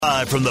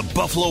Live from the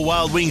Buffalo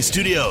Wild Wings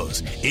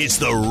studios, it's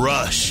The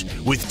Rush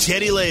with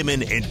Teddy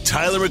Lehman and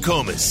Tyler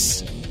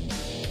McComas.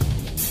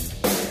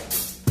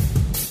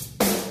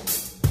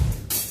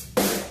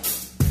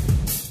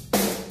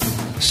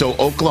 So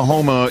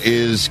Oklahoma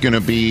is going to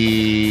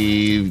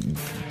be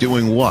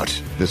doing what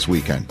this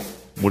weekend?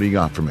 What do you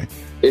got for me?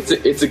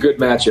 It's a good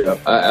matchup.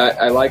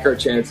 I like our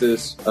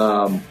chances.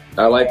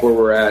 I like where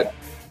we're at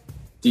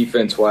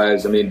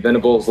defense-wise. I mean,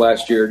 Venables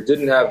last year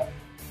didn't have,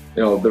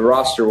 the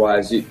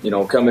roster-wise,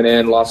 coming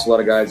in, lost a lot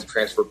of guys in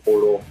transfer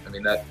portal. I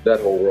mean, that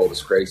whole world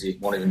is crazy.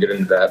 Won't even get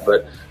into that.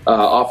 But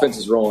offense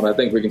is rolling. I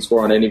think we can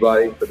score on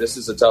anybody. But this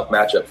is a tough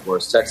matchup for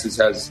us. Texas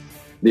has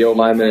the O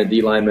lineman and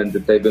D lineman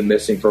that they've been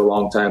missing for a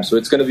long time. So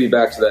it's going to be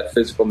back to that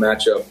physical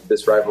matchup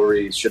this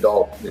rivalry should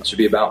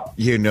be about.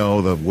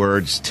 The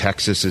words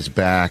Texas is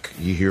back,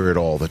 you hear it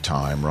all the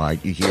time,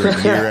 right? You hear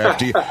it year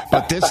after year.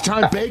 But this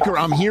time, Baker,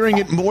 I'm hearing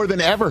it more than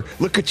ever.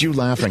 Look at you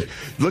laughing.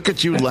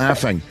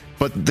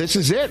 But this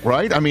is it,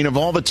 right? I mean, of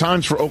all the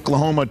times for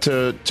Oklahoma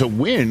to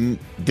win,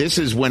 this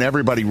is when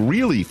everybody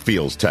really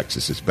feels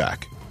Texas is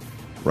back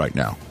right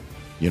now,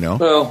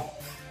 Well,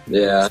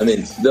 yeah, I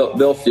mean,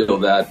 they'll feel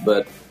that,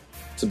 but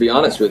to be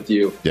honest with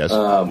you, yes.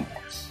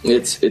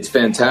 It's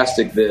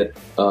fantastic that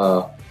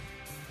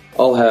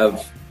I'll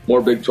have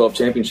more Big 12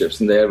 championships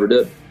than they ever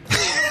did.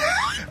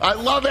 I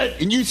love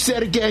it. And you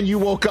said again, you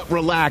woke up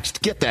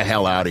relaxed. Get the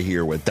hell out of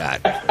here with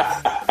that.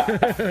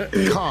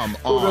 Come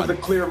on. With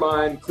a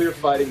clear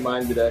fighting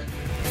mind today.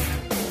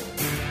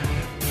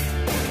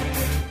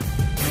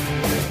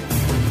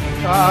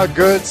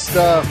 Good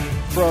stuff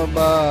from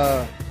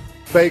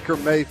Baker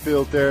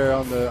Mayfield there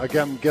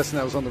I'm guessing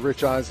that was on the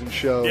Rich Eisen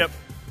show. Yep.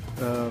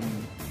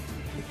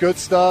 Good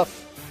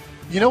stuff.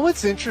 You know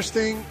what's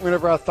interesting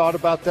whenever I thought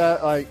about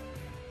that?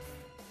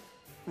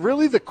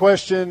 Really the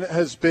question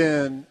has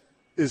been,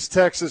 is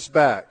Texas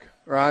back,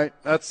 right?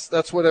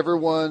 That's what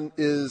everyone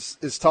is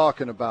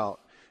talking about.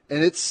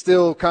 And it's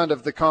still kind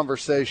of the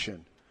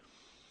conversation.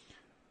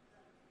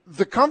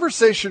 The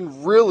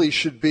conversation really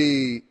should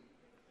be,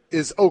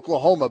 is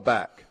Oklahoma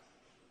back,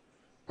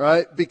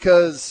 right?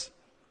 Because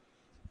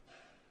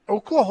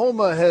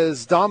Oklahoma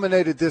has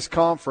dominated this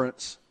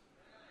conference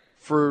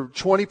for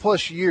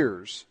 20-plus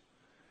years,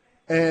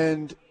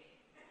 and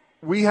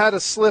we had a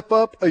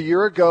slip-up a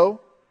year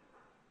ago,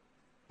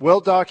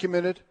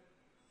 well-documented.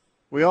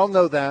 We all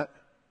know that.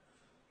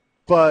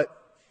 But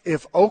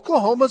if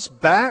Oklahoma's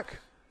back,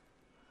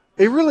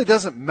 it really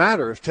doesn't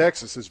matter if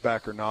Texas is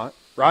back or not,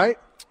 right?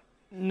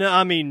 No,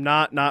 I mean,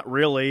 not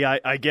really.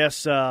 I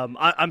guess I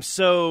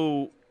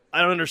don't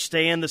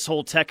understand this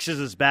whole Texas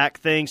is back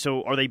thing.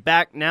 So are they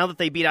back now that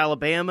they beat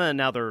Alabama and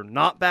now they're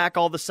not back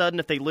all of a sudden?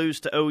 If they lose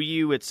to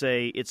OU, it's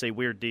a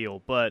weird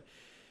deal. But,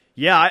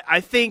 yeah, I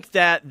think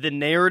that the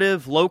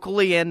narrative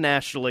locally and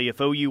nationally,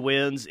 if OU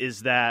wins,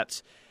 is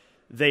that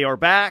they are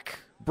back.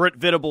 Brent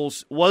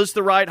Venables was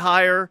the right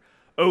hire.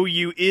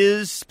 OU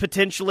is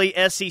potentially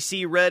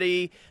SEC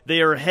ready. They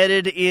are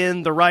headed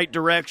in the right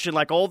direction.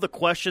 Like all the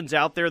questions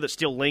out there that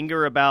still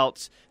linger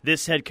about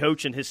this head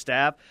coach and his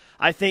staff,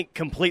 I think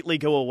completely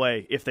go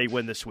away if they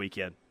win this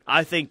weekend.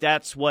 I think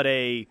that's what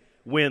a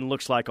win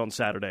looks like on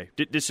Saturday.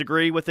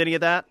 Disagree with any of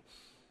that?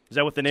 Is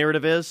that what the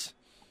narrative is?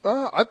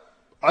 I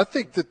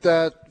think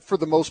that for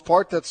the most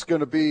part that's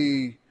going to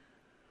be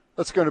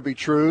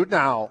true.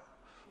 Now,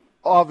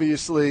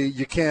 obviously,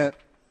 you can't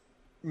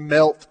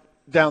melt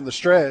down the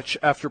stretch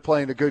after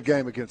playing a good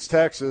game against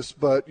Texas,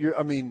 but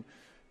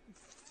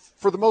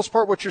for the most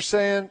part, what you're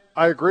saying,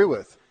 I agree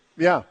with.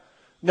 Yeah.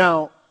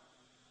 Now,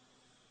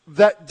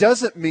 that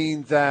doesn't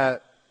mean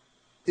that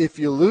if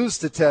you lose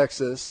to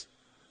Texas,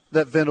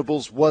 that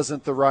Venables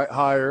wasn't the right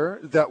hire,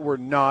 that we're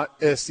not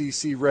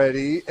SEC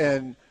ready,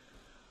 and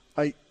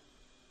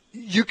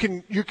you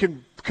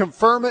can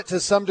confirm it to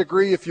some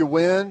degree if you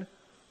win,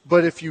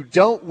 but if you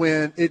don't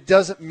win, it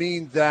doesn't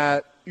mean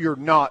that you're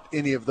not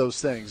any of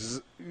those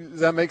things.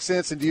 Does that make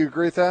sense? And do you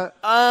agree with that?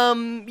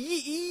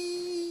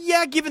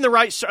 Yeah, given the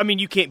right. I mean,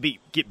 you can't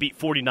get beat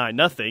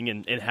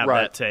 49-0 and have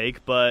that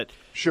take, but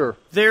sure,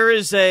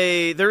 there's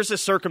a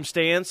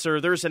circumstance or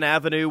there's an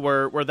avenue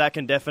where that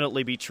can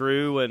definitely be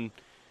true, and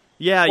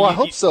yeah. Well, I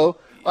hope so.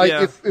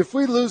 If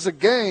we lose a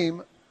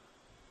game,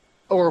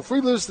 or if we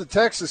lose the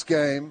Texas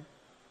game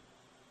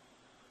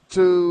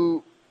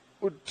to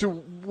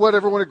what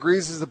everyone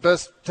agrees is the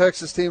best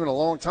Texas team in a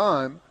long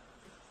time,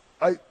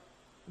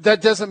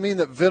 that doesn't mean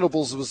that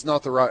Venables was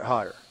not the right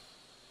hire.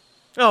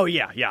 Oh,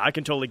 yeah, I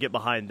can totally get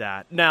behind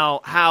that. Now,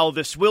 how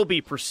this will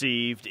be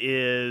perceived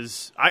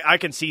is I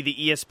can see the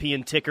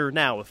ESPN ticker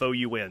now if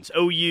OU wins.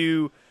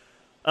 OU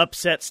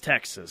upsets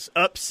Texas.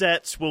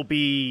 Upsets will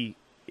be,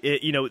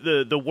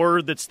 the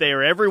word that's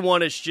there.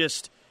 Everyone is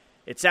just,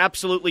 it's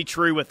absolutely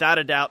true, without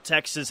a doubt,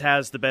 Texas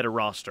has the better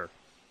roster.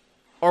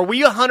 Are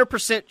we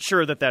 100%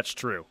 sure that that's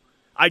true?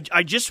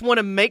 I just want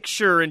to make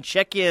sure and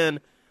check in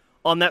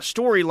on that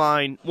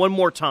storyline one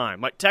more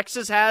time. Like,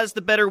 Texas has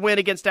the better win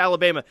against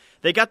Alabama.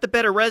 They got the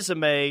better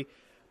resume,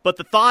 But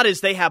the thought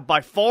is they have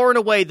by far and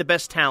away the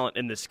best talent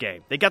in this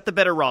game. They got the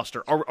better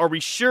roster. Are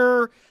we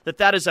sure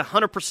that is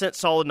 100%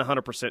 solid and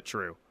 100%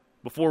 true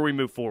before we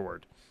move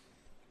forward?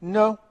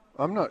 No,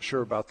 I'm not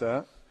sure about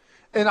that.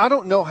 And I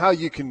don't know how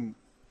you can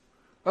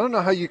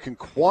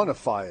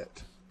quantify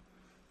it.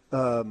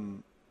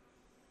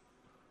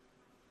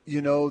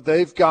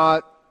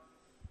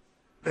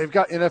 They've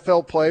got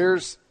NFL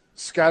players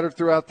scattered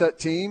throughout that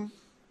team,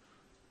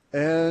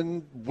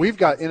 and we've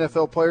got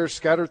NFL players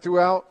scattered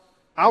throughout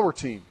our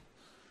team.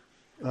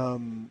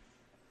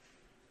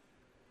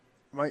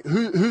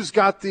 Who's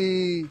got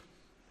the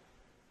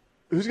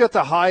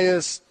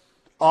highest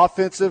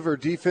offensive or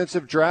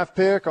defensive draft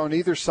pick on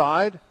either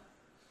side?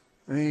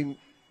 I mean,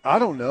 I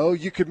don't know.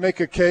 You could make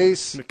a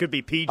case. It could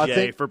be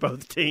PJ for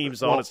both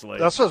teams, honestly.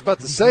 That's what I was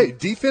about to say.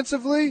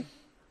 Defensively,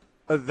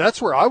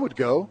 that's where I would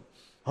go.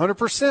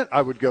 100%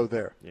 I would go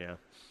there. Yeah.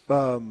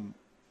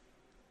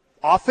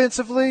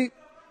 Offensively,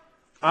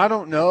 I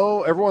don't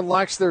know. Everyone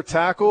likes their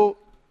tackle.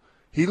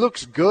 He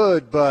looks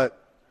good, but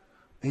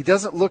he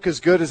doesn't look as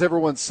good as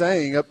everyone's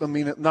saying. I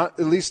mean, not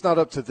at least not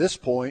up to this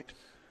point.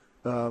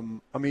 I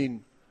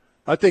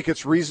think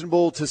it's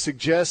reasonable to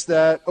suggest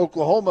that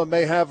Oklahoma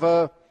may have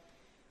a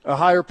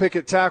higher pick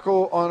at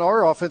tackle on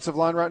our offensive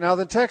line right now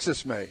than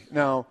Texas may.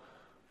 Now,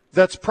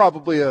 that's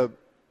probably a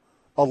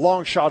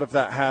long shot of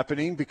that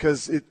happening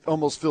because it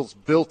almost feels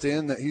built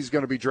in that he's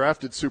going to be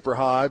drafted super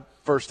high,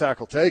 first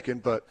tackle taken.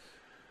 But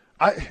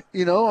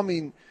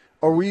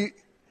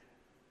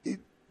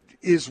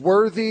is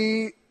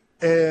Worthy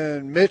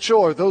and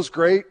Mitchell, are those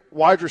great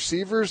wide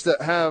receivers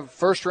that have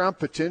first-round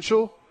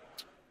potential?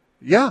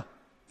 Yeah,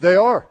 they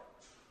are.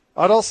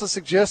 I'd also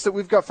suggest that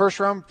we've got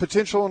first-round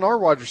potential in our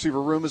wide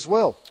receiver room as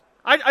well.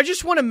 I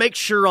just want to make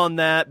sure on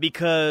that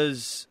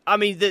because,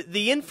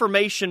 the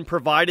information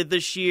provided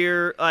this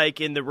year,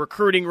 like in the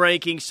recruiting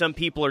rankings, some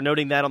people are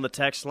noting that on the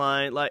text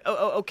line. Like,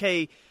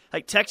 okay,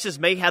 like Texas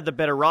may have the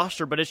better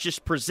roster, but it's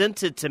just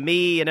presented to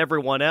me and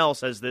everyone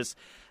else as this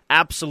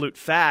absolute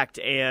fact.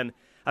 And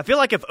I feel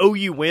like if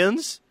OU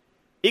wins,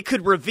 it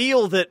could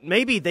reveal that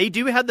maybe they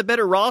do have the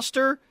better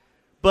roster,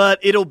 but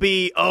it'll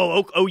be,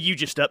 OU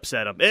just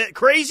upset them.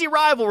 Crazy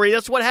rivalry,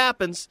 that's what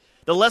happens.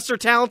 The lesser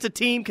talented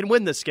team can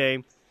win this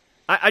game.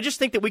 I just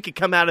think that we could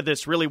come out of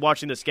this really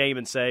watching this game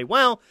and say,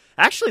 well,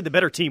 actually the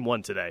better team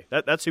won today.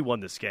 That's who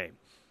won this game.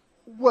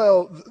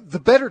 Well, the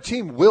better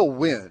team will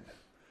win.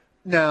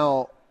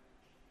 Now,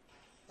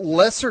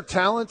 lesser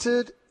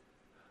talented,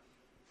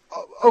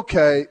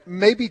 okay,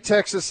 maybe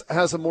Texas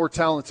has a more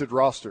talented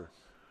roster.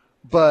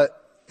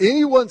 But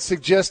anyone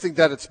suggesting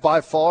that it's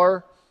by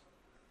far,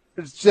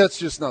 that's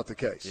just not the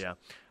case. Yeah.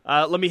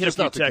 Let me hit a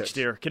few texts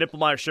here.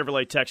 Knippelmeyer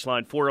Chevrolet text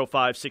line,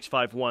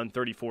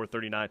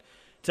 405-651-3439.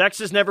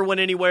 Texas never went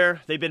anywhere.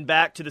 They've been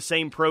back to the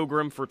same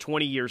program for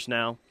 20 years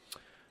now.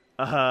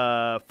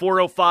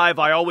 405,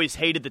 I always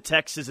hated the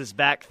Texas is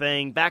back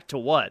thing. Back to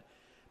what?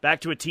 Back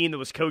to a team that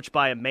was coached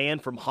by a man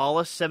from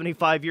Hollis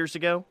 75 years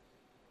ago?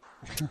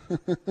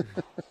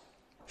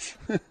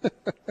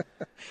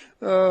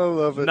 Oh,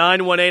 love it.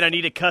 918, I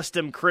need a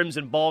custom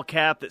crimson ball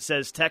cap that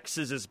says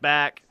Texas is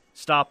back.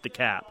 Stop the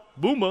cap.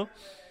 Boomer.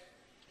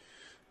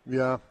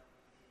 Yeah.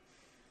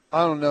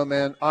 I don't know,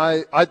 man.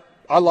 I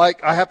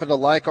happen to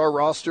like our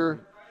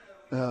roster.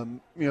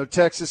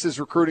 Texas is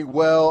recruiting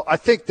well. I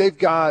think they've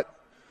got,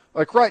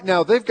 right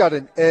now, they've got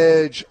an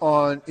edge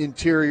on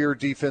interior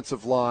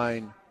defensive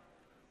line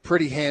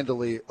pretty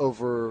handily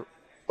over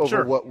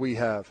Sure. what we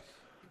have.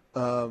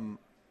 I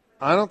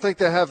don't think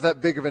they have that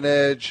big of an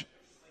edge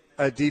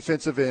at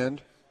defensive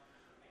end.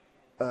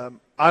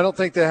 I don't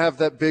think they have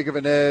that big of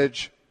an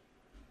edge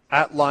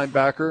at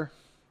linebacker.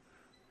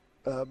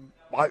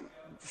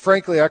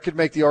 Frankly, I could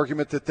make the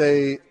argument that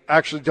they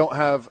actually don't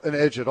have an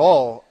edge at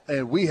all,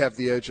 and we have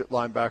the edge at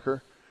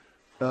linebacker.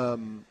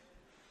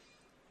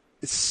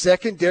 It's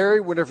secondary,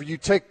 whenever you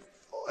take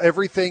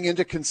everything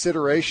into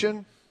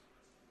consideration,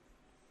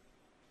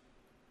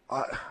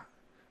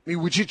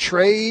 would you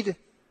trade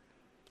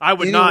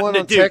anyone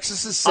on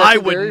Texas's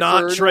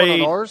secondary for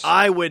anyone on ours?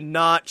 I would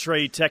not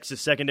trade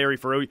Texas secondary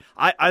for OU.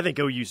 I think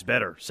OU's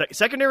better.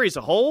 Secondary as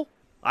a whole,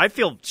 I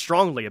feel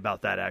strongly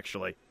about that,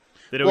 actually.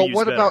 Well,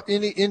 what about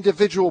any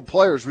individual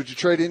players? Would you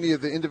trade any of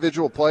the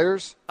individual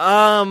players?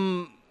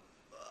 If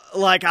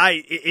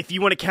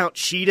you want to count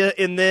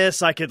Cheetah in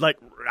this, I could,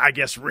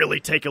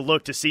 really take a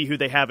look to see who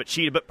they have at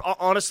Cheetah. But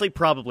honestly,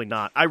 probably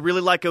not. I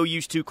really like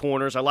OU's two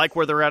corners. I like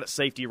where they're at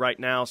safety right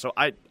now, so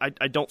I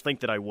don't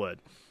think that I would.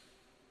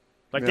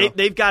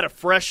 They've got a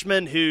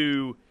freshman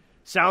who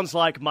sounds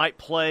like might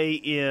play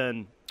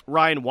in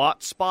Ryan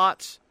Watt's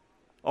spots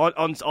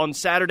on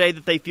Saturday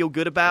that they feel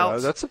good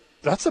about.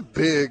 That's a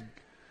big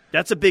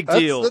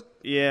deal.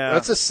 Yeah.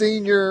 That's a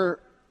senior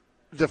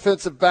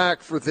defensive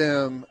back for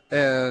them,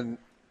 and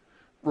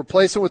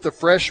replacing with a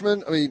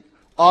freshman,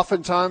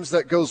 oftentimes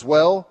that goes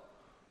well,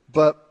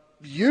 but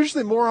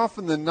usually more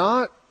often than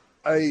not,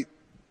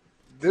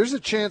 there's a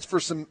chance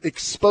for some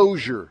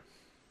exposure,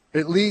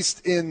 at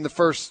least in the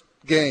first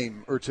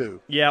game or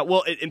two. Yeah,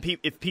 well,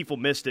 if people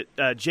missed it,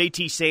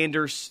 J.T.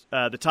 Sanders,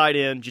 the tight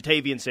end,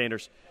 Jatavian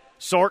Sanders,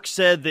 Sark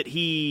said that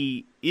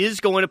he is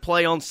going to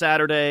play on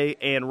Saturday,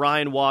 and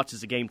Ryan Watts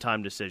is a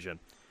game-time decision.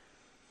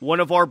 One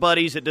of our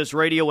buddies that does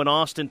radio in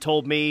Austin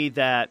told me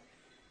that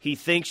he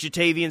thinks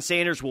Jatavian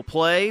Sanders will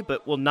play,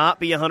 but will not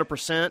be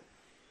 100%,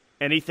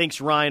 and he thinks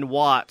Ryan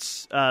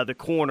Watts, the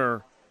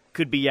corner,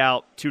 could be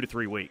out 2 to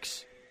 3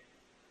 weeks.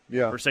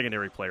 Yeah. Or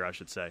secondary player, I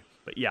should say.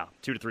 But,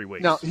 2 to 3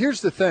 weeks. Now, here's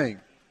the thing.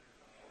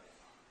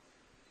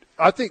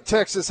 I think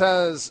Texas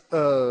has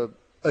a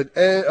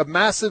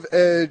massive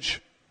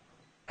edge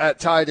at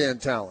tight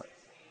end talent,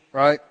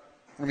 right?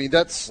 I mean,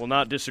 that's – will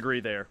not disagree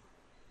there.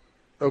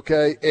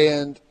 Okay,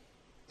 and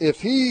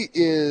if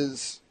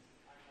he's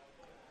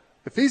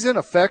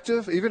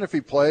ineffective, even if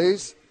he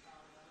plays,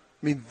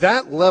 I mean,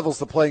 that levels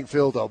the playing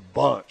field a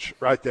bunch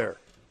right there.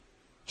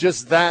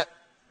 Just that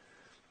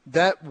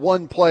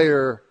one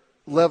player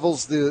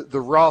levels the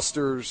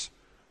rosters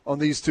on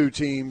these two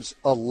teams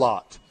a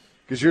lot.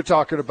 Because you're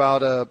talking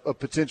about a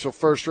potential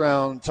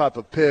first-round type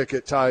of pick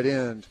at tight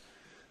end.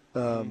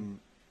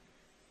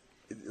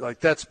 Like,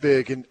 that's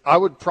big. And I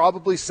would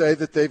probably say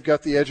that they've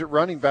got the edge at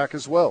running back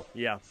as well.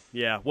 Yeah.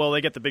 Well,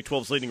 they get the Big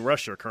 12's leading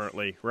rusher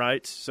currently,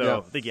 right? So yeah.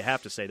 I think you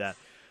have to say that.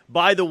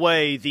 By the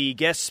way, the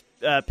guest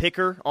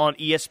picker on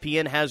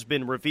ESPN has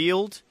been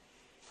revealed.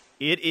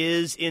 It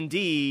is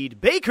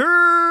indeed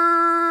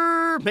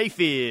Baker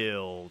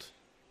Mayfield.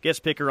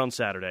 Guest picker on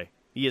Saturday.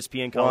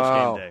 ESPN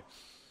College Game Day.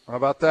 How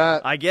about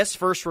that? I guess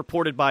first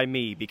reported by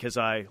me because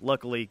I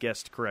luckily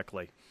guessed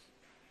correctly.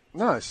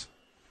 Nice.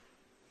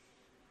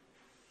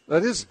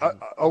 That is.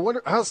 I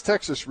wonder how's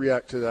Texas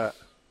react to that.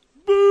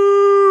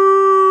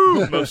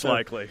 Boo! Most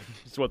likely,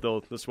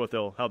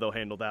 how they'll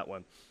handle that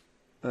one.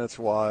 That's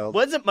wild.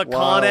 Wasn't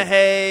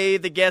McConaughey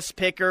the guest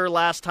picker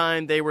last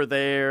time they were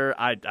there?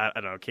 I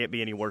don't know. Can't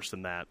be any worse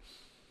than that.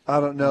 I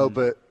don't know,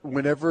 but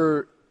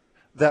whenever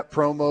that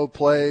promo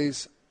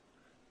plays,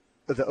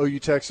 the OU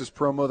Texas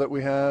promo that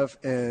we have,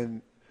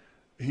 and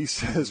he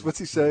says, what's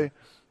he say?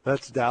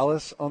 That's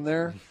Dallas on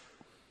there.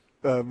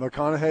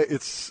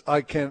 McConaughey,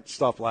 I can't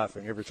stop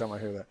laughing every time I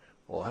hear that.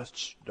 Well,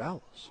 that's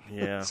Dallas.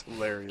 Yeah. It's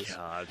hilarious.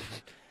 God.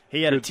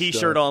 He had a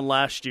T-shirt on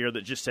last year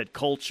that just said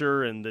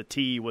culture, and the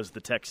T was the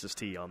Texas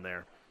T on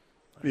there.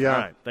 Yeah. All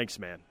right. Thanks,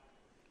 man.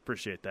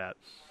 Appreciate that.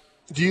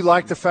 Do you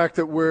like the fact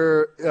that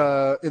we're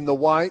in the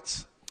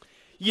whites?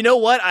 You know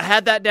what? I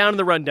had that down in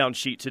the rundown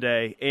sheet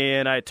today,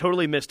 and I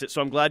totally missed it,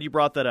 so I'm glad you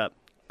brought that up.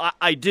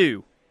 I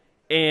do.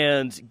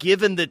 And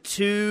given the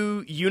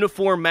two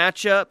uniform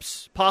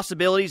matchups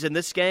possibilities in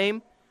this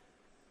game,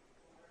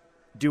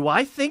 do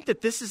I think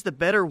that this is the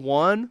better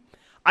one?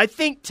 I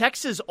think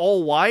Texas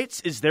all whites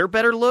is their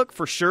better look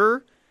for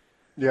sure.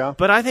 Yeah.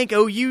 But I think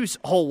OU's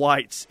all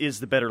whites is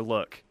the better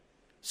look.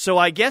 So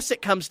I guess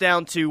it comes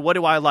down to what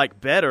do I like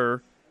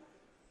better,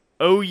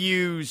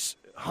 OU's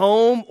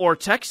home or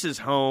Texas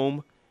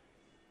home?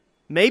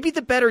 Maybe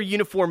the better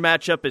uniform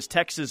matchup is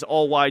Texas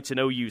all whites and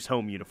OU's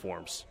home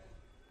uniforms.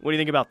 What do you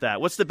think about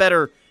that? What's the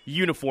better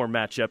uniform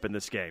matchup in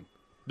this game?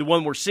 The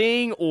one we're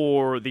seeing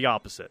or the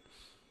opposite?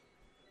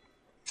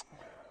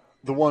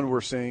 The one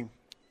we're seeing.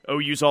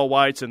 OU's all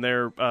whites and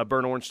their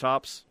burnt orange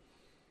tops?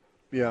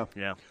 Yeah.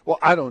 Yeah. Well,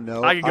 I don't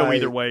know. I could go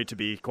either way, to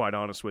be quite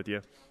honest with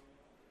you.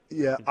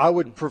 Yeah, I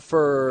would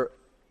prefer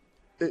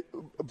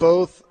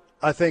both,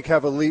 I think,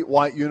 have elite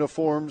white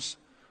uniforms.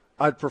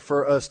 I'd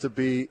prefer us to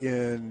be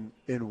in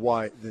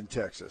white than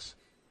Texas.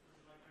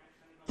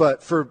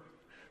 But for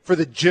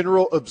the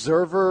general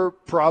observer,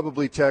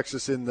 probably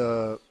Texas in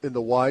the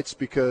whites,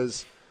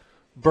 because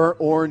burnt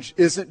orange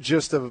isn't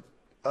just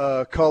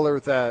a color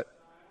that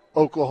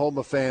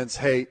Oklahoma fans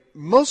hate.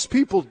 Most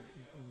people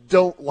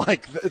don't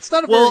like that. It's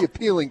not a very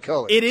appealing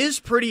color. It is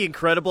pretty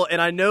incredible,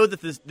 and I know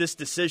that this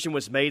decision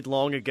was made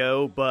long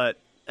ago, but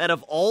out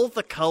of all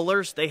the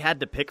colors they had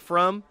to pick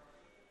from,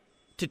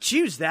 to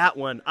choose that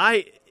one,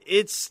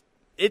 it's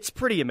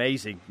pretty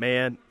amazing,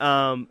 man.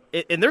 And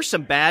there's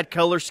some bad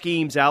color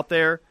schemes out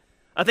there.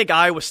 I think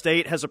Iowa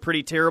State has a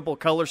pretty terrible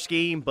color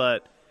scheme,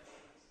 but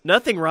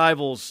nothing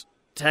rivals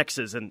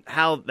Texas and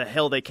how the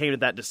hell they came to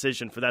that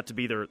decision for that to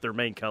be their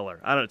main color.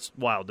 I don't. It's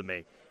wild to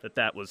me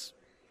that was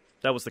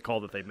the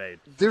call that they made.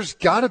 There's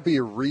got to be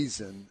a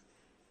reason,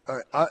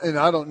 and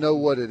I don't know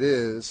what it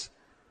is.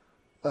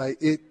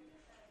 Is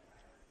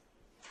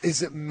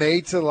it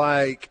made to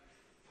like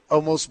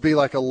almost be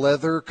like a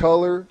leather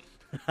color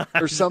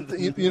or something?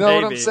 You know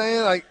what I'm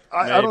saying?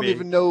 I don't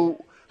even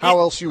know how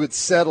else you would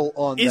settle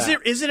on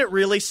that. Isn't it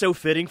really so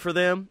fitting for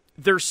them?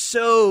 They're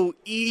so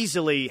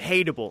easily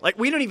hateable. Like,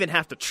 we don't even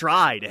have to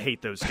try to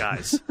hate those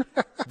guys.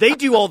 They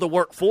do all the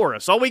work for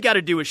us. All we got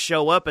to do is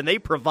show up, and they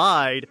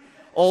provide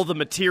all the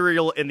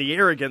material and the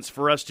arrogance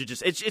for us to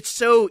just – it's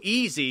so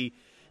easy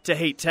to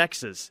hate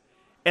Texas.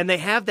 And they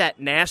have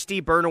that nasty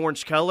burnt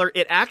orange color.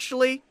 It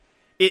actually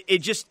it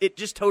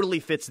just totally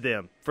fits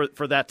them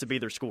for that to be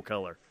their school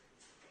color.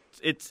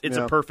 It's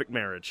a perfect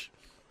marriage.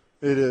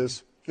 It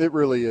is. It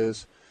really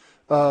is.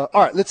 All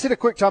right, let's hit a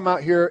quick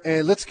timeout here,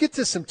 and let's get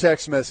to some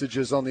text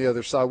messages on the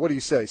other side. What do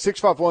you say?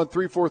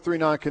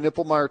 651-3439,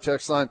 Knippelmeyer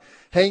text line.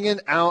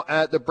 Hanging out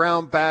at the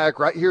Brown Bag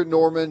right here in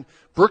Norman,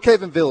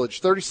 Brookhaven Village,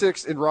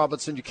 36 in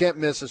Robinson. You can't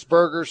miss us.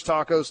 Burgers,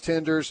 tacos,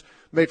 tenders,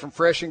 made from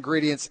fresh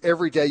ingredients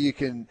every day. You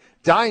can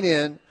dine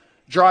in,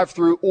 drive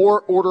through,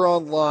 or order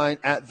online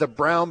at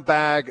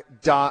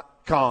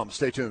thebrownbag.com.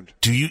 Stay tuned.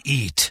 Do you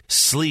eat,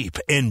 sleep,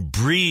 and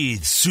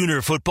breathe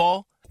Sooner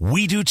football?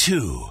 We do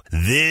too.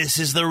 This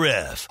is The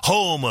Ref,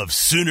 home of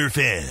Sooner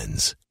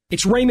fans.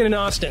 It's Raymond and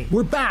Austin.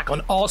 We're back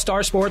on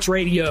All-Star Sports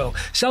Radio.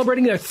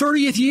 Celebrating their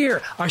 30th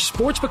year, our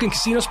sportsbook and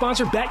casino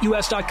sponsor,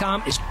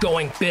 BetUS.com, is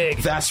going big.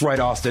 That's right,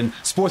 Austin.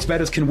 Sports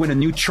bettors can win a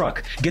new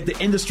truck, get the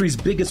industry's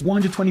biggest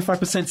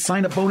 125%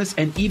 sign-up bonus,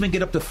 and even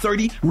get up to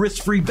 30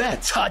 risk-free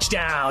bets.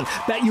 Touchdown.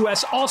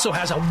 BetUS also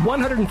has a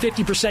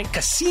 150%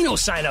 casino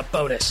sign-up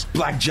bonus.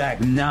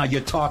 Blackjack, now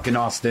you're talking,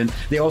 Austin.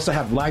 They also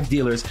have live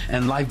dealers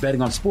and live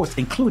betting on sports,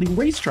 including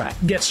racetrack.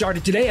 Get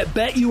started today at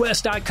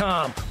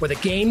BetUS.com, where the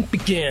game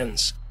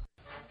begins.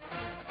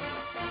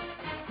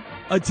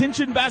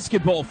 Attention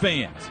basketball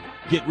fans.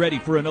 Get ready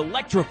for an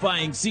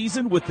electrifying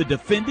season with the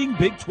defending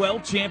Big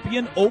 12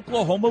 champion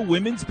Oklahoma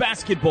women's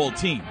basketball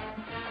team.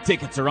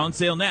 Tickets are on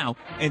sale now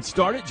and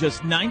start at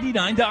just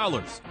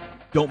 $99.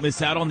 Don't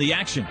miss out on the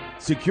action.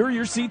 Secure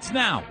your seats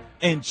now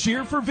and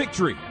cheer for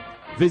victory.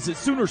 Visit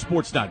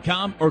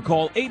Soonersports.com or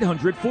call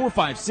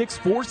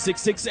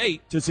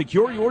 800-456-4668 to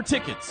secure your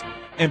tickets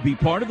and be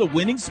part of the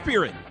winning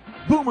spirit.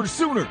 Boomer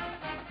Sooner!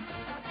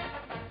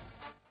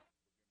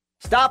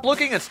 Stop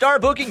looking and start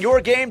booking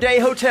your game day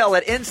hotel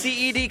at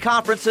NCED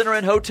Conference Center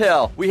and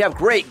Hotel. We have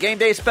great game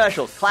day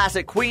specials,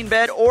 classic queen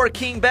bed or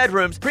king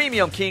bedrooms,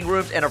 premium king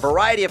rooms, and a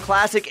variety of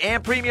classic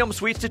and premium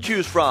suites to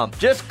choose from.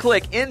 Just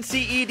click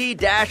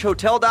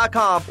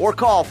nced-hotel.com or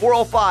call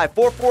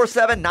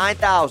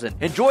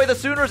 405-447-9000. Enjoy the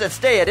Sooners and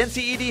stay at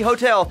NCED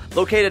Hotel,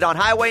 located on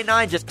Highway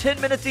 9 just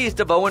 10 minutes east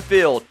of Bowen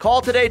Field.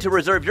 Call today to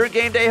reserve your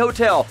game day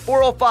hotel,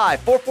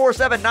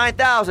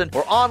 405-447-9000,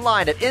 or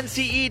online at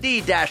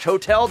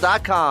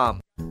nced-hotel.com.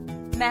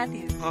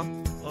 Matthew. Huh?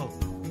 Oh,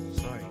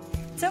 sorry.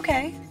 It's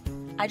okay.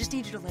 I just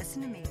need you to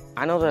listen to me.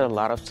 I know that a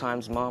lot of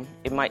times, Mom,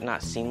 it might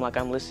not seem like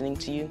I'm listening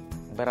to you,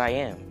 but I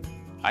am.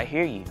 I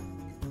hear you.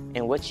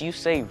 And what you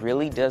say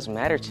really does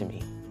matter to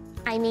me.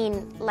 I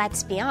mean,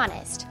 let's be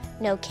honest.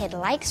 No kid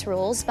likes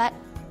rules, but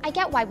I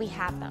get why we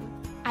have them.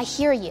 I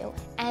hear you,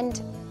 and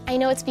I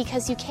know it's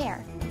because you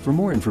care. For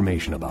more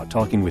information about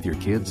talking with your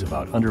kids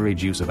about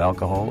underage use of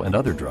alcohol and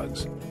other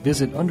drugs,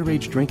 visit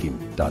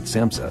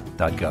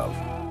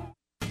underagedrinking.samhsa.gov.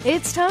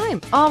 It's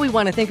time. All we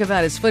want to think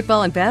about is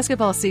football and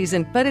basketball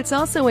season, but it's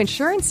also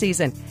insurance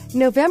season.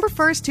 November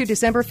 1st to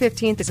December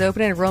 15th is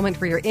open enrollment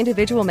for your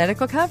individual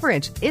medical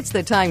coverage. It's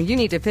the time you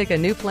need to pick a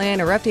new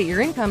plan or update your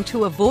income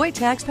to avoid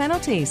tax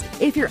penalties.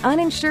 If you're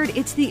uninsured,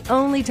 it's the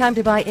only time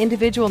to buy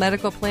individual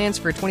medical plans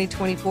for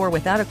 2024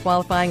 without a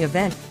qualifying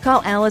event.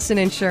 Call Allison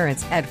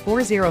Insurance at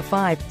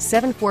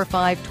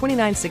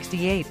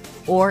 405-745-2968.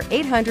 or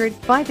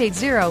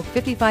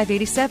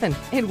 800-580-5587.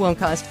 It won't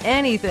cost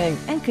anything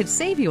and could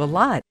save you a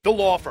lot. The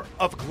law firm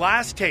of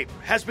Glass Tabor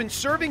has been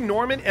serving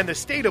Norman and the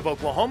state of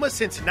Oklahoma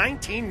since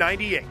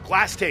 1998.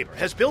 Glass Tabor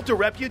has built a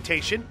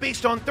reputation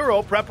based on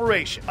thorough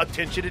preparation,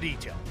 attention to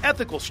detail,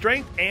 ethical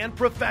strength, and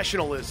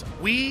professionalism.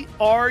 We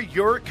are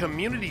your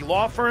community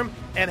law firm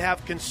and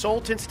have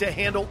consultants to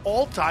handle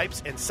all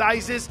types and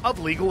sizes of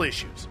legal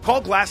issues.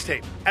 Call Glass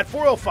Tabor at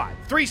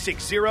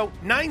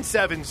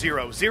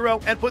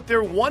 405-360-9700 and put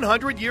their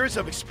 100 years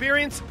of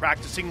experience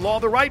practicing law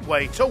the right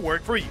way to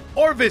work for you.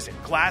 Or visit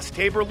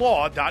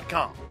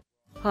GlassTaborLaw.com.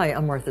 Hi,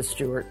 I'm Martha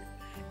Stewart.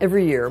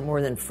 Every year,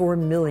 more than 4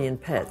 million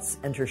pets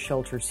enter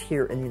shelters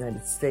here in the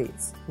United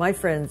States. My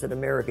friends at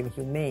American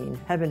Humane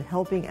have been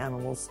helping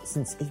animals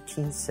since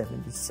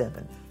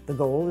 1877. The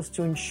goal is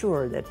to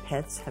ensure that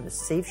pets have a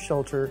safe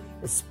shelter,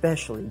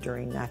 especially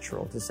during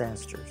natural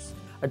disasters.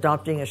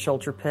 Adopting a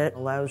shelter pet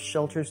allows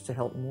shelters to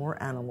help more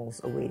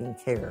animals awaiting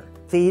care.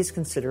 Please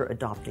consider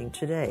adopting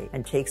today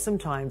and take some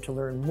time to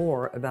learn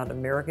more about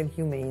American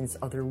Humane's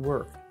other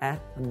work at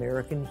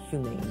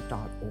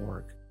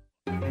americanhumane.org.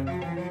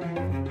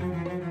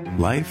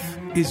 Life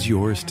is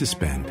yours to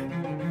spend.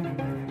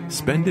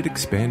 Spend it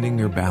expanding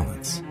your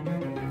balance.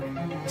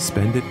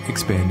 Spend it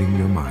expanding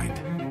your mind.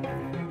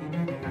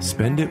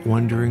 Spend it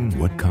wondering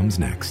what comes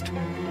next.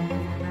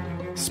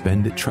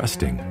 Spend it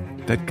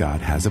trusting that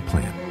God has a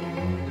plan.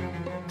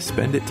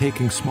 Spend it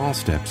taking small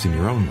steps in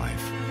your own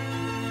life.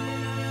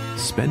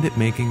 Spend it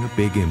making a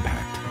big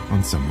impact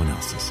on someone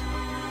else's.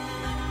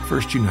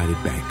 First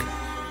United Bank.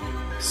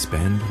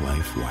 Spend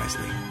life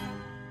wisely.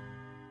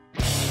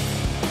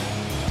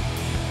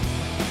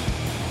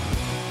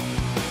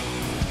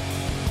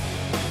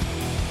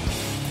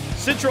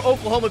 Central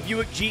Oklahoma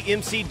Buick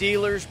GMC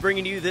dealers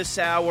bringing you this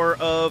hour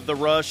of The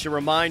Rush. A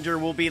reminder,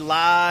 we'll be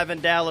live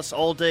in Dallas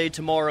all day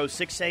tomorrow,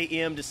 6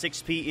 a.m. to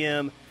 6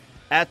 p.m.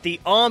 at the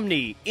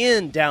Omni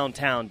in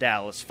downtown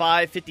Dallas,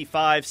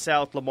 555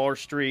 South Lamar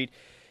Street.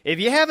 If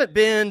you haven't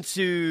been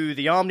to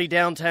the Omni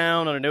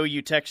downtown on an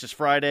OU Texas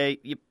Friday,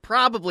 you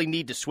probably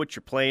need to switch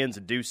your plans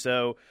and do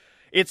so.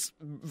 It's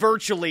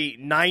virtually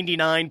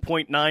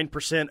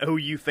 99.9%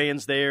 OU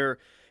fans there.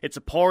 It's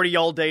a party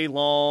all day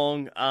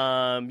long.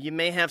 You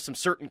may have some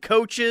certain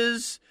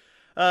coaches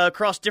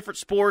across different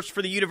sports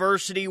for the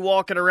university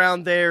walking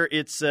around there.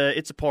 It's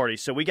a party.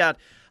 So we got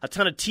a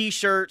ton of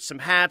T-shirts, some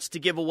hats to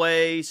give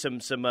away, some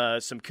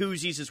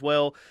koozies as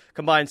well.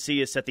 Come by and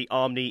see us at the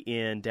Omni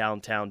in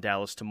downtown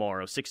Dallas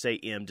tomorrow, 6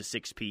 a.m. to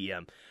 6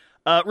 p.m.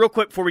 Real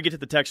quick before we get to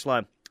the text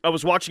line, I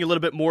was watching a little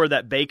bit more of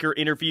that Baker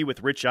interview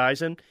with Rich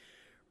Eisen.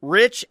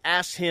 Rich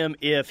asked him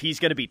if he's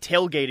going to be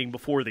tailgating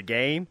before the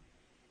game,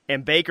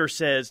 and Baker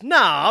says,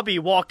 "Nah, I'll be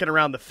walking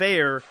around the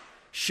fair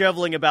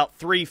shoveling about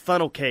 3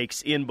 funnel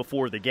cakes in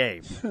before the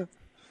game."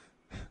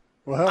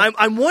 Well,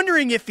 I'm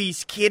wondering if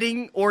he's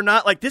kidding or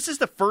not. Like, this is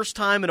the first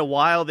time in a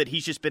while that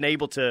he's just been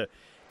able to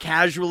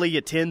casually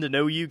attend an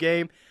OU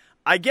game.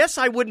 I guess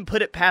I wouldn't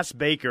put it past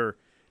Baker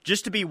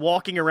just to be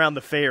walking around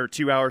the fair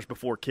 2 hours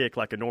before kick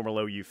like a normal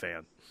OU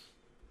fan.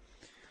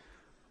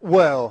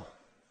 Well,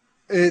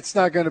 it's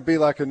not going to be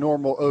like a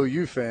normal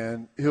OU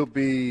fan. He'll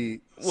be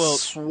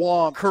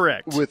swamped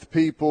with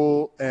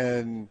people,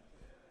 and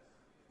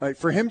like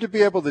for him to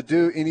be able to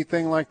do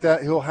anything like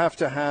that, he'll have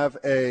to have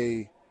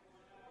a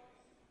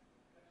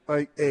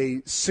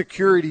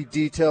security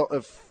detail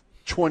of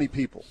 20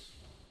 people.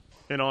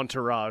 An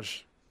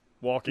entourage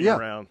walking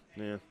around.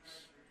 Yeah.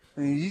 I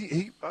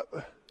mean,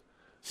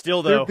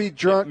 still, though, there'd be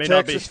drunk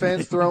Texas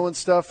fans throwing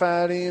stuff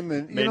at him,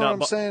 and you know what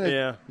I'm saying?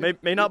 Yeah,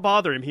 may not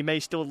bother him. He may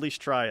still at least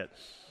try it.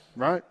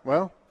 Right.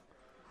 Well,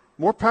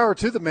 more power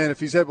to the man if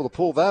he's able to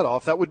pull that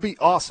off. That would be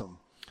awesome.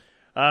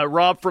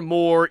 Rob from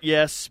Moore,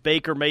 yes,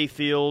 Baker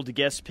Mayfield,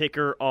 guest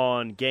picker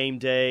on game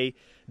day.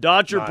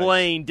 Dodger Nice.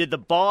 Blaine, did the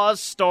Boz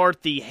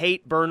start the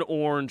hate burn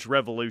orange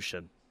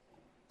revolution?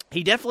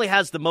 He definitely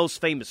has the most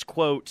famous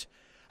quote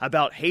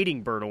about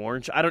hating burn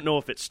orange. I don't know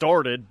if it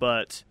started,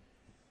 but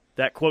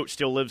that quote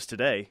still lives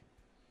today.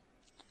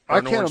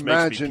 Burnt I can't orange makes me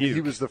imagine puke.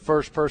 he was the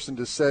first person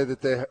to say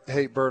that they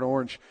hate burnt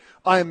orange.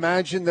 I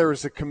imagine there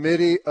was a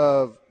committee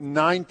of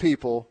 9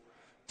 people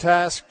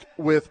tasked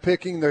with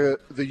picking the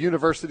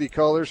university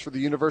colors for the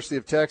University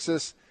of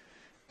Texas,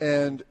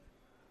 and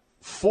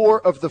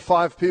 4 of the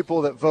 5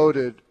 people that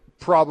voted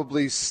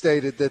probably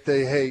stated that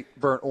they hate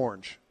burnt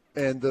orange,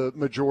 and the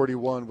majority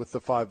won with the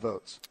 5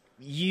 votes.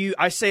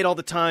 I say it all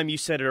the time. You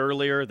said it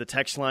earlier. The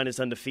text line is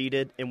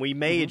undefeated, and we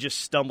may have just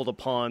stumbled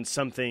upon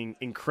something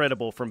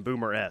incredible from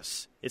Boomer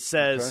S. It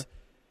says,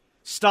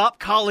 "Stop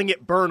calling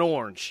it burnt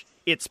orange.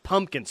 It's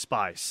pumpkin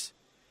spice.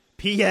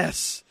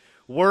 P.S.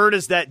 Where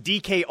does that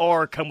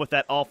DKR come with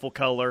that awful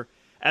color,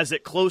 as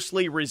it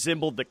closely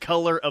resembled the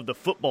color of the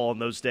football in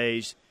those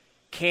days?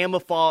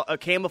 A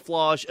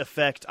camouflage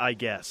effect, I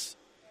guess."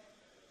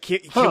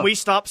 Can we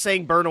stop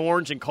saying burnt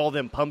orange and call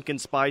them pumpkin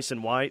spice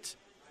and white?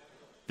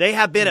 They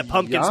have been a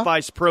pumpkin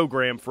spice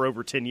program for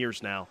over 10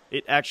 years now.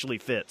 It actually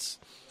fits.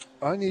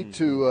 I need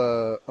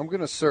to I'm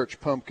going to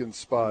search pumpkin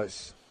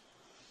spice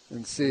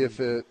and see if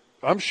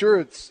I'm sure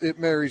it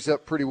marries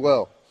up pretty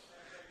well.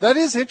 That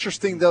is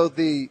interesting, though,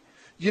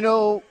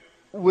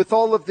 with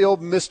all of the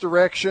old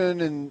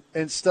misdirection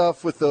and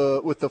stuff with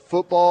the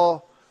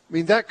football, I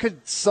mean, that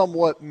could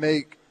somewhat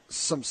make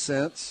some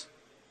sense.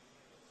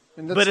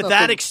 But at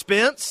that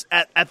expense,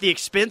 at the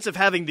expense of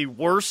having the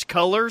worst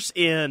colors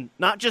in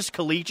not just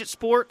collegiate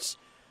sports,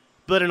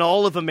 but in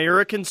all of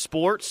American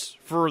sports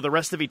for the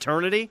rest of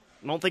eternity,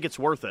 I don't think it's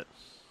worth it.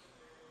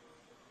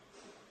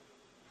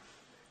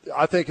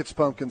 I think it's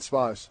pumpkin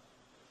spice.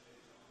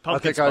 Pumpkin I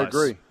think spice. I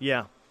agree.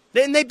 Yeah.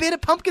 And they've been a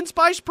pumpkin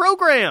spice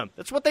program.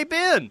 That's what they've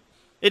been.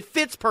 It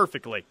fits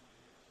perfectly.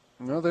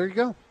 Well, there you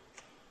go.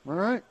 All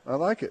right. I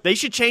like it. They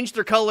should change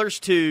their colors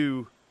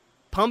to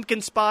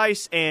pumpkin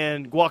spice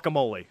and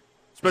guacamole,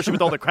 especially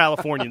with all the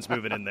Californians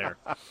moving in there.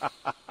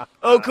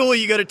 Oh, cool.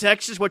 You go to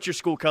Texas. What's your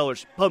school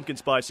colors? Pumpkin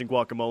spice and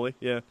guacamole.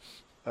 Yeah.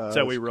 That's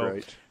how we roll.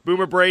 Great.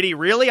 Boomer Brady,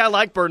 really? I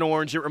like burnt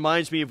orange. It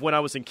reminds me of when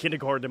I was in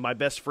kindergarten and my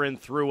best friend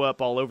threw up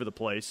all over the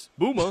place.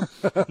 Boomer.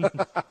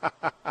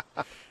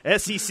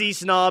 SEC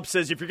Snob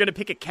says, if you're going to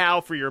pick a cow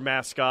for your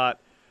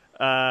mascot,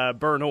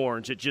 burnt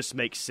orange, it just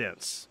makes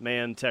sense.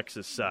 Man,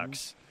 Texas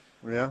sucks.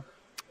 Yeah.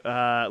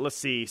 Let's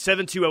see.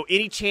 720,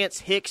 any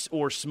chance Hicks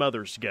or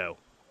Smothers go?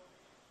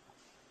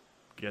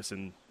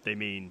 Guessing they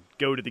mean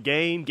go to the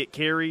game, get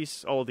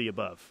carries, all of the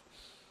above.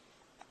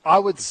 I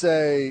would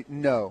say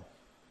no.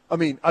 I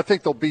mean, I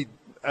think they'll be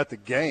at the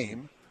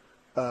game,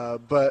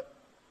 but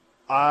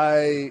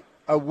I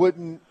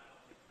wouldn't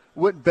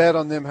bet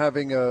on them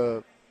having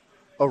a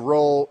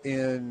role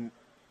in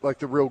like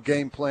the real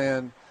game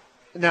plan.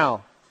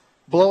 Now,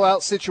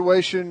 blowout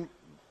situation,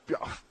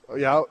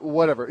 yeah,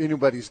 whatever,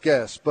 anybody's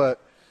guess,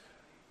 but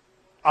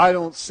I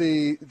don't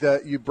see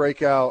that you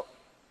break out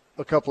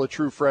a couple of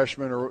true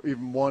freshmen or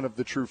even one of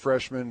the true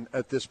freshmen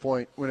at this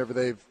point whenever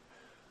they've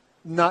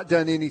not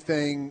done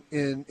anything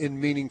in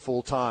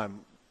meaningful time.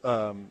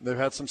 They've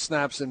had some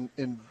snaps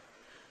in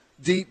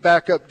deep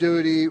backup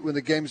duty when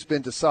the game's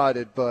been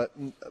decided, but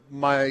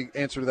my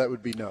answer to that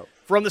would be no.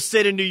 From the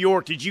state of New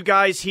York, did you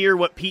guys hear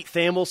what Pete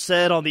Thamel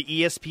said on the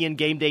ESPN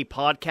Game Day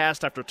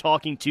podcast after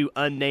talking to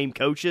unnamed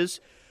coaches?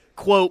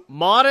 Quote,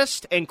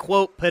 modest and,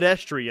 quote,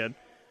 pedestrian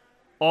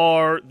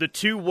are the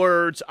two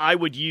words I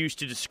would use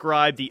to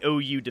describe the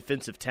OU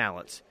defensive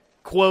talents.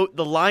 Quote,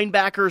 the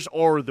linebackers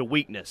are the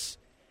weakness.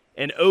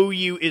 And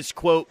OU is,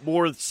 quote,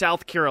 more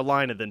South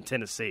Carolina than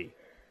Tennessee.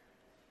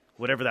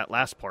 Whatever that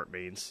last part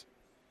means.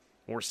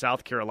 More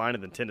South Carolina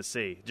than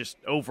Tennessee. Just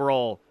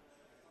overall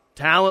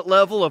talent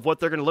level of what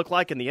they're going to look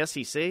like in the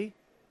SEC.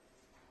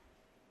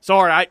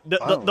 Sorry, the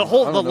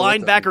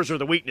linebackers are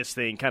the weakness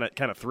thing kind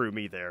of threw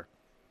me there.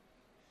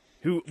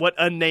 What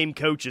unnamed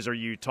coaches are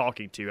you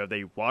talking to? Have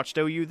they watched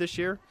OU this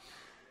year?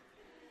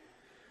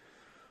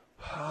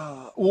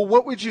 Well,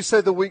 what would you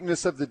say the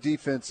weakness of the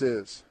defense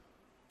is?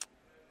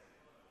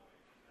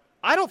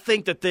 I don't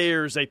think that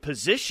there's a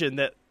position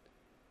that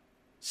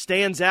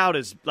stands out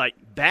as like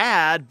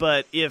bad,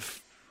 but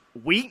if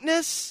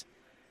weakness,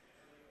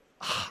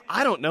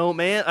 I don't know,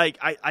 man.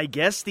 I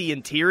guess the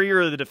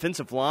interior of the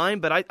defensive line,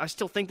 but I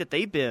still think that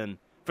they've been,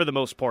 for the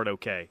most part,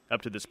 okay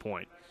up to this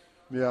point.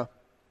 Yeah.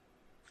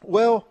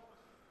 Well,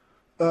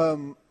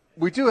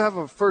 we do have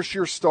a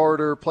first-year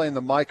starter playing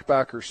the Mike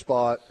Backer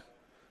spot.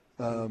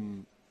 I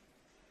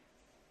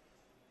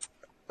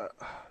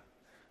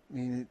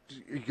mean,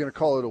 you're going to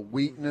call it a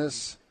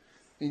weakness.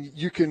 I mean,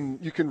 you can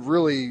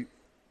really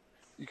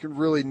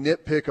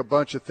nitpick a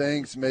bunch of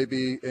things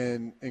maybe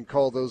and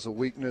call those a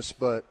weakness,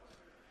 but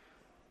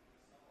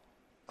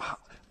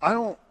I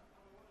don't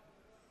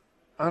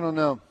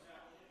know.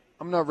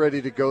 I'm not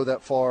ready to go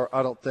that far,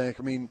 I don't think.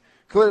 I mean,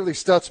 clearly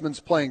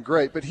Stutzman's playing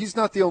great, but he's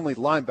not the only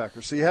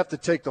linebacker, so you have to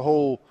take the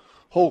whole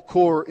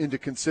core into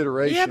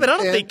consideration. Yeah, but I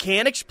don't think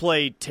Kanek's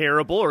played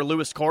terrible or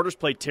Lewis Carter's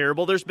played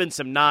terrible. There's been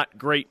some not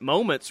great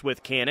moments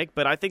with Kanek,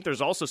 but I think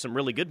there's also some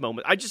really good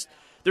moments.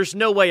 There's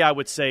no way I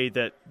would say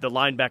that the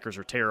linebackers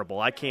are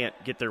terrible. I can't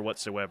get there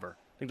whatsoever.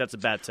 I think that's a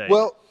bad take.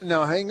 Well,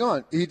 now hang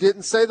on. He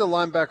didn't say the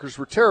linebackers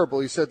were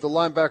terrible. He said the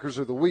linebackers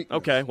are the weakness.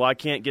 Okay, well, I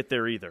can't get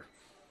there either.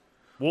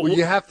 Well,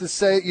 you have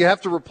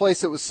to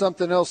replace it with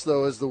something else,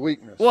 though, as the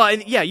weakness. Well,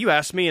 and yeah, you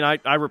asked me, and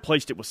I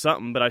replaced it with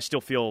something, but I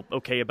still feel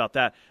okay about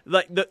that.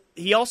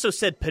 He also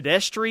said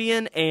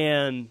pedestrian,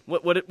 and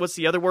what's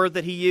the other word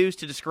that he used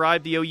to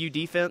describe the OU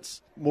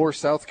defense? More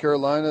South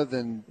Carolina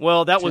than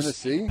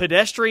Tennessee? Was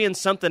pedestrian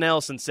something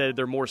else, and said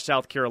they're more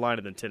South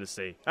Carolina than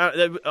Tennessee.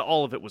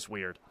 All of it was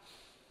weird.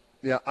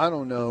 Yeah, I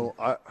don't know.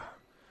 I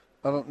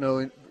don't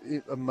know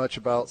much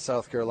about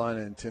South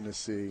Carolina and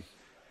Tennessee.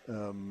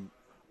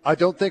 I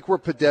don't think we're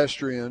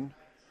pedestrian.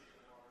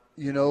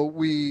 You know,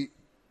 we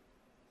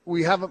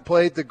haven't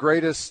played the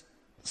greatest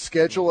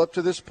schedule up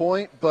to this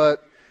point,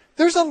 but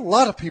there's a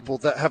lot of people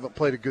that haven't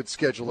played a good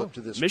schedule up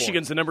to this point.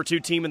 Michigan's the number 2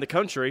 team in the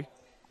country.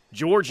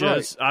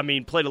 Georgia's,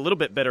 right. Played a little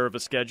bit better of a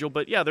schedule,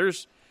 but yeah,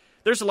 there's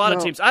a lot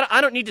of teams.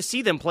 I don't need to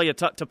see them play a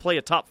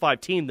top 5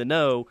 team to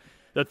know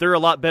that they're a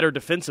lot better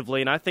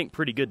defensively, and I think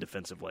pretty good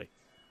defensively.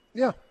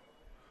 Yeah.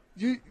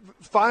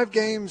 5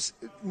 games,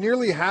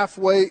 nearly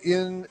halfway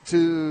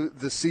into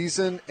the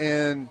season,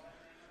 and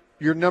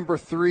you're number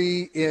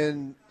 3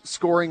 in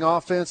scoring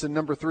offense and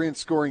number 3 in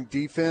scoring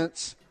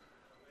defense.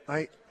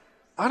 I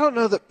don't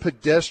know that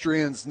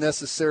pedestrian's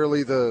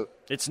necessarily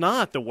it's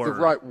not the word. The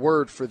right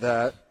word for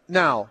that.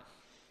 Now,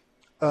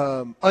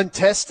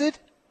 untested,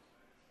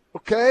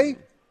 okay,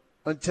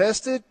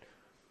 untested.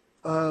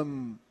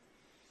 I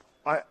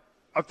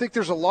think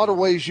there's a lot of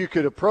ways you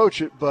could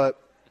approach it, but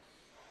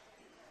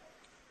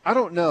I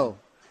don't know.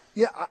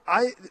 Yeah,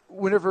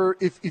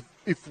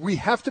 if we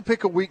have to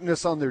pick a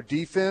weakness on their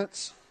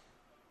defense,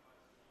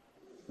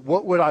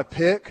 what would I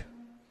pick?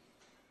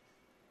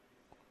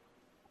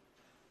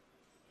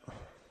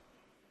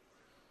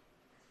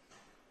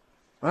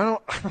 I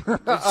don't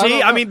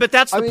See, but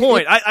that's the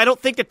point. I don't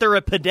think that they're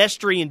a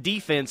pedestrian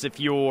defense if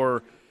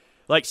you're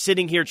like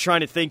sitting here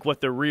trying to think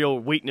what the real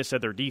weakness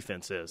of their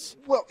defense is.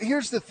 Well,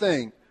 here's the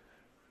thing.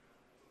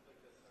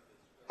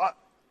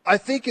 I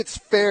think it's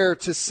fair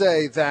to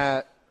say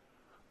that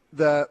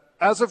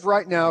as of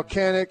right now,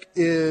 Kanek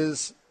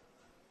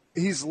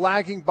he's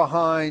lagging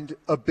behind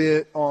a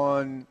bit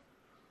on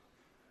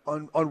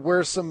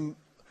where some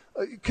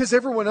because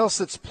everyone else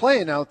that's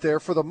playing out there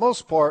for the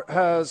most part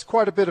has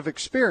quite a bit of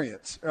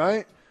experience,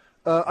 right?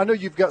 I know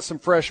you've got some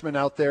freshmen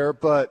out there,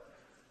 but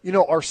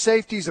our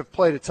safeties have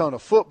played a ton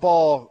of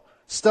football.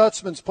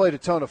 Stutzman's played a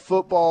ton of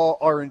football.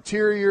 Our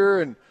interior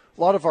and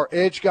a lot of our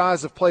edge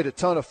guys have played a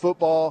ton of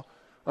football.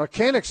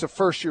 Kanek's a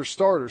first-year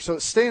starter, so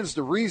it stands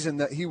to reason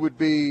that he would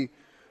be,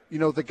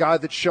 the guy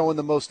that's showing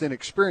the most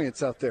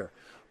inexperience out there.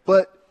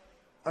 But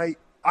I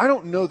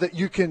don't know that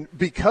you can,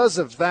 because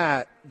of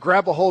that,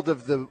 grab a hold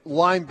of the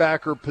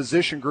linebacker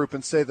position group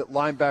and say that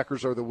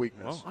linebackers are the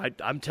weakness. Well,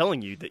 I'm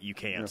telling you that you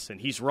can't,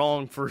 and he's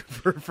wrong for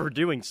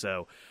doing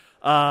so.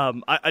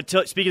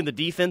 Speaking of the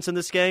defense in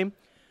this game,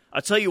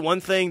 I'll tell you one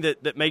thing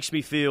that makes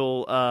me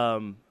feel,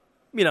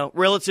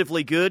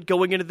 relatively good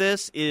going into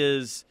this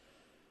is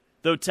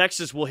though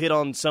Texas will hit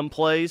on some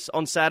plays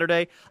on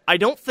Saturday, I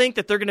don't think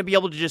that they're going to be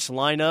able to just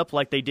line up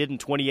like they did in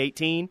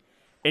 2018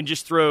 and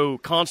just throw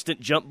constant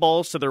jump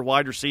balls to their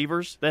wide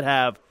receivers that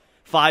have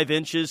 5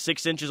 inches,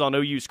 6 inches on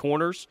OU's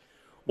corners,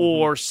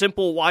 or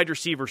simple wide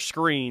receiver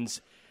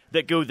screens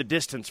that go the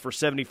distance for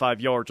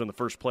 75 yards on the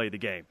first play of the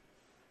game.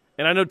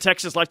 And I know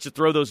Texas likes to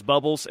throw those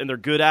bubbles, and they're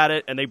good at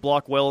it, and they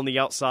block well on the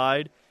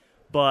outside,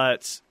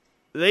 but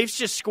they've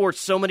just scored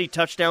so many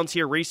touchdowns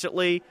here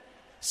recently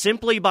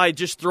simply by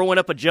just throwing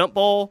up a jump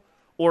ball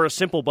or a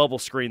simple bubble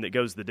screen that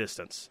goes the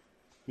distance.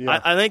 Yeah.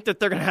 I think that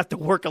they're going to have to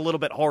work a little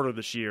bit harder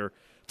this year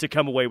to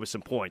come away with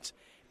some points.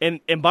 And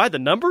by the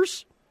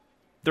numbers,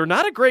 they're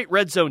not a great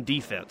red zone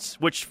defense,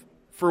 which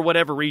for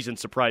whatever reason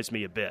surprised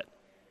me a bit.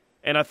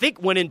 And I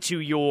think went into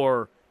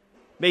your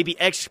maybe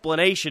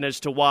explanation as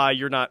to why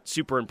you're not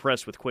super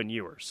impressed with Quinn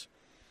Ewers.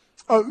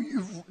 Oh,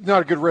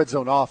 not a good red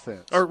zone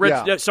offense.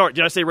 Sorry,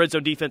 did I say red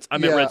zone defense? I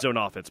meant red zone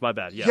offense. My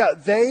bad. Yeah,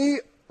 they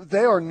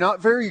are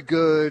not very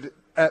good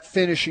at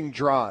finishing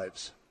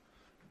drives.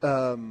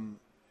 That's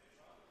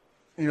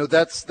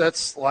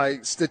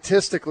like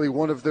statistically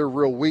one of their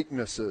real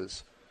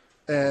weaknesses.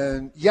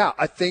 And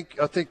I think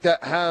that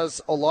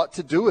has a lot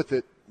to do with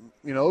it,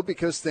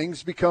 because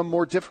things become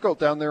more difficult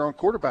down there on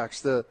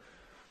quarterbacks.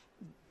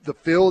 The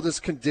field is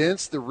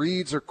condensed, the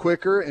reads are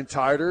quicker and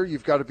tighter.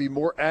 You've got to be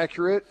more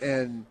accurate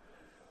and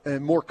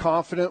more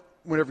confident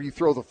whenever you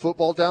throw the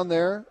football down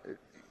there.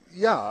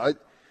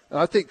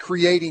 I think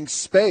creating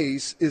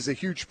space is a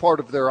huge part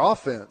of their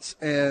offense.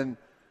 And,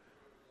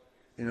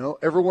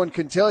 everyone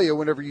can tell you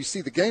whenever you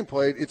see the game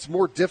played, it's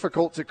more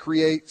difficult to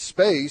create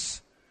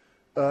space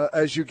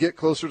as you get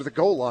closer to the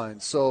goal line.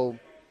 So,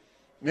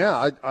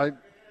 I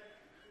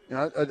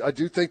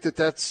do think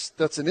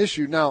that's an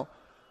issue. Now,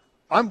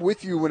 I'm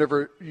with you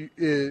whenever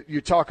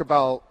you talk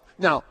about –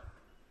 now,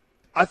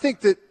 I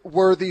think that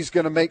Worthy's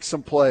going to make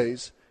some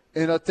plays,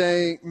 and I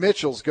think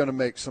Mitchell's going to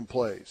make some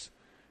plays.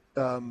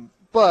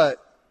 But,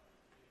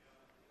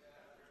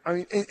 I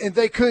mean, and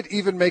they could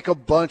even make a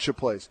bunch of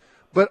plays.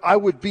 But I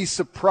would be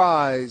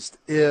surprised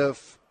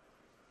if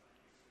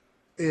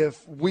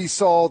we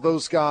saw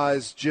those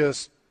guys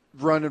just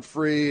running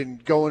free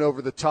and going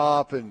over the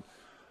top. And,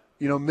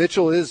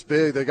 Mitchell is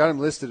big. They got him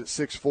listed at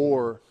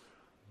 6'4".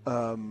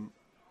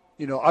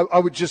 I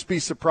would just be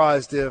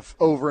surprised if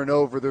over and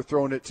over they're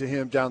throwing it to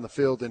him down the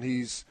field and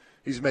he's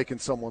making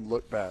someone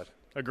look bad.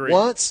 Agreed.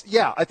 Once,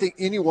 I think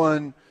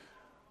anyone –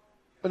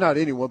 not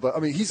anyone, but, I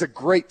mean, he's a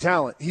great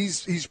talent.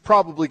 He's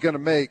probably going to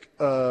make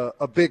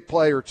a big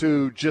play or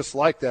two just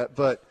like that.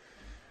 But,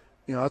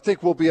 I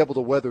think we'll be able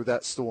to weather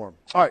that storm.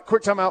 All right,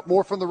 quick timeout.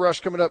 More from The Rush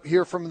coming up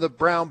here from the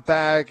Brown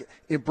Bag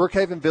in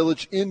Brookhaven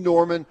Village in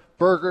Norman.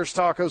 Burgers,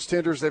 tacos,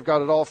 tenders, they've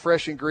got it all.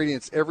 Fresh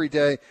ingredients every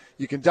day.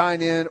 You can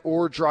dine in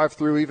or drive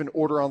through, even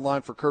order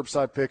online for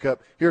curbside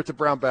pickup. Here at the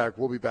Brown Bag,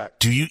 we'll be back.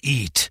 Do you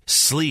eat,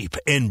 sleep,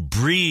 and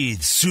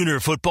breathe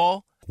Sooner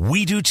football?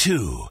 We do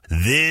too.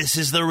 This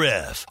is The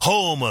Ref,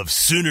 home of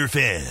Sooner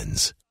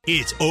fans.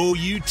 It's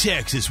OU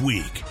Texas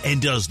week, and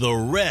does The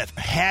Ref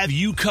have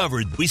you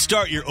covered? We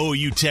start your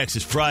OU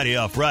Texas Friday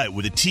off right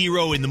with a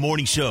T-Row in the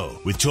Morning Show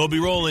with Toby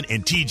Rowland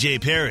and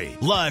TJ Perry,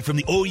 live from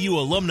the OU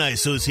Alumni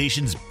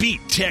Association's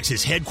Beat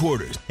Texas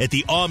headquarters at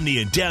the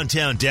Omni in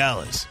downtown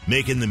Dallas.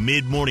 Making the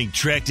mid-morning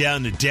trek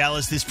down to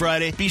Dallas this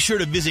Friday? Be sure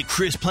to visit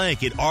Chris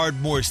Plank at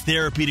Ardmore's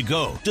Therapy to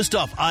Go, just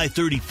off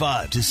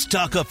I-35, to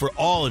stock up for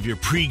all of your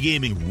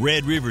pre-gaming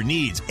Red River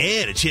needs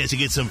and a chance to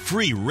get some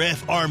free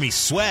Ref Army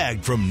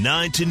swag from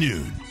 9 to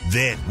noon.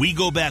 Then we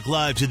go back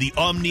live to the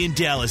Omni in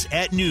Dallas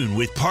at noon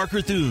with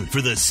Parker Thune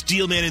for the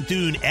Steelman and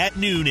Thune at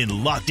noon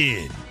and Locked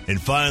In. And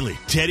finally,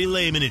 Teddy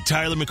Lehman and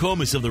Tyler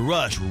McComas of The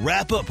Rush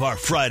wrap up our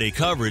Friday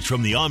coverage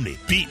from the Omni.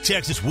 Beat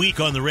Texas Week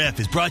on The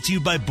Ref is brought to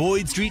you by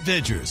Boyd Street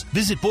Ventures.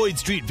 Visit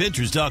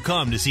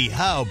BoydStreetVentures.com to see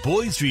how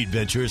Boyd Street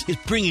Ventures is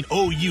bringing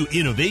OU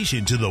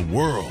innovation to the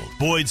world.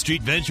 Boyd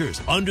Street Ventures,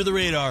 under the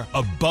radar,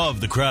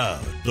 above the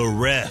crowd. The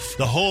Ref,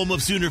 the home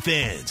of Sooner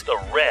fans. The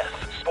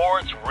Ref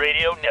Sports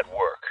Radio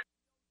Network.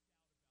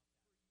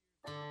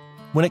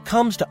 When it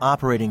comes to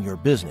operating your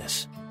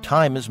business,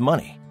 time is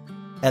money.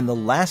 And the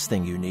last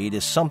thing you need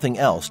is something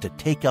else to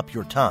take up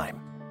your time,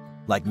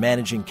 like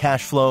managing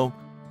cash flow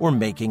or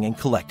making and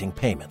collecting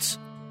payments.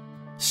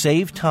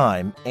 Save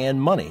time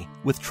and money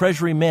with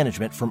treasury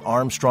management from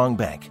Armstrong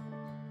Bank,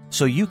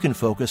 so you can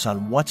focus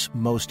on what's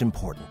most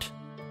important,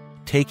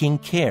 taking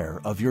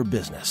care of your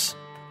business.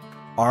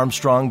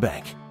 Armstrong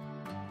Bank.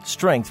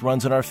 Strength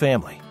runs in our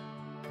family.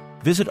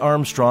 Visit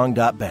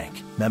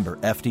Armstrong.bank, member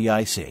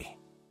FDIC.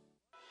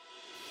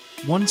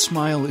 One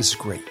smile is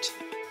great,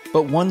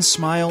 but one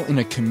smile in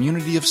a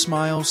community of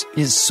smiles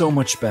is so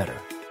much better.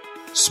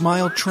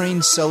 Smile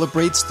Train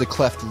celebrates the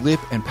cleft lip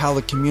and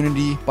palate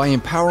community by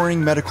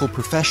empowering medical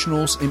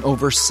professionals in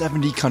over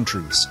 70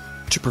 countries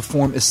to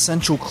perform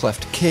essential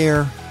cleft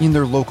care in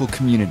their local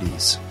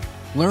communities.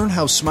 Learn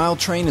how Smile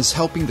Train is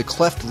helping the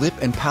cleft lip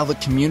and palate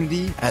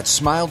community at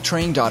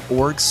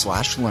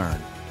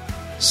smiletrain.org/learn.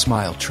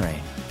 Smile Train,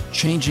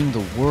 changing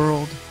the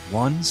world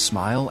one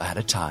smile at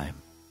a time.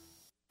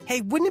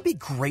 Hey, wouldn't it be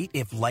great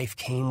if life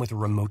came with a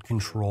remote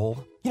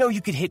control? You know,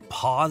 you could hit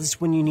pause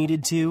when you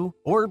needed to,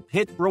 or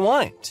hit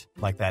rewind,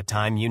 like that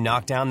time you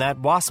knocked down that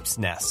wasp's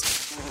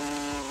nest.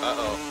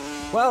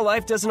 Uh-oh. Well,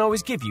 life doesn't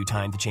always give you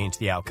time to change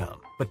the outcome,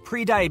 but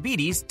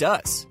prediabetes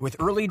does. With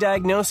early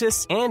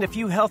diagnosis and a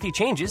few healthy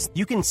changes,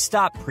 you can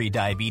stop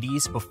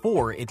prediabetes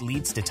before it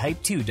leads to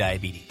type 2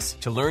 diabetes.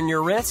 To learn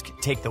your risk,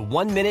 take the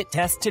 1-minute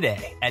test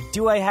today at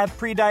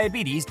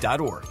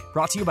doihaveprediabetes.org.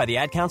 Brought to you by the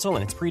Ad Council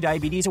and its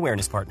prediabetes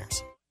awareness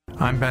partners.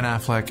 I'm Ben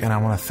Affleck, and I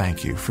want to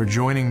thank you for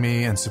joining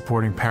me and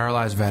supporting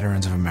Paralyzed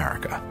Veterans of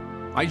America.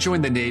 I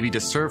joined the Navy to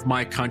serve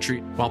my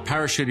country. While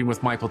parachuting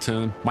with my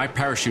platoon, my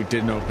parachute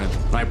didn't open,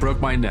 and I broke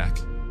my neck.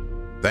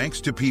 Thanks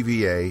to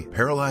PVA,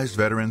 paralyzed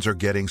veterans are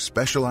getting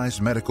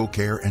specialized medical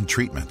care and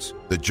treatments,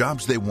 the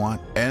jobs they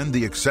want, and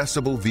the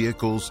accessible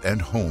vehicles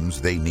and homes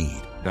they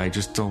need. I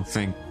just don't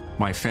think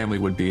my family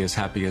would be as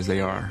happy as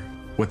they are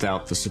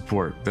without the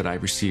support that I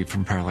received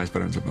from Paralyzed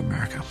Veterans of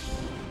America.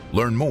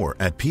 Learn more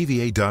at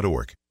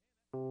PVA.org.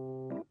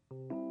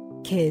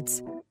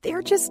 Kids,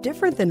 they're just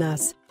different than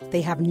us.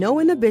 They have no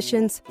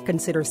inhibitions,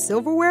 consider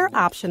silverware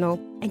optional,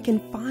 and can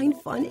find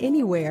fun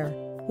anywhere.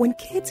 When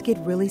kids get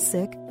really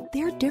sick,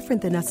 they're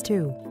different than us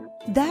too.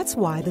 That's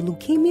why the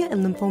Leukemia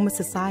and Lymphoma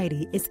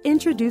Society is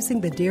introducing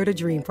the Dare to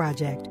Dream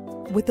Project.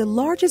 With the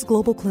largest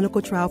global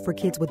clinical trial for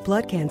kids with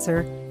blood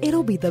cancer,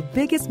 it'll be the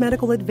biggest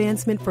medical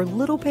advancement for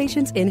little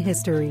patients in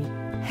history.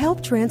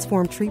 Help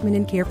transform treatment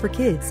and care for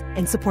kids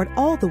and support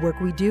all the work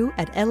we do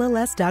at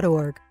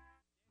LLS.org.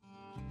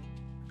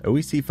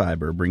 OEC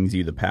Fiber brings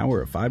you the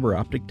power of fiber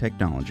optic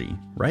technology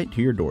right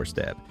to your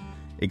doorstep.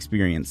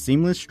 Experience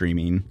seamless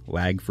streaming,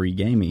 lag-free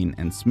gaming,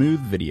 and smooth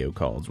video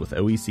calls with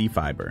OEC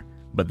Fiber.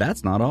 But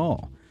that's not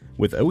all.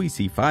 With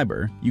OEC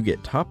Fiber, you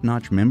get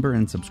top-notch member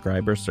and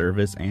subscriber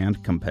service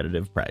and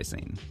competitive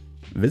pricing.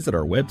 Visit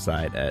our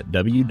website at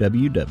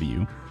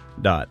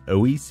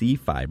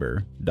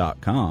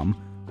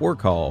www.oecfiber.com or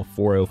call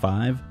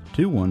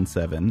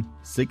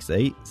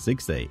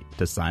 405-217-6868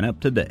 to sign up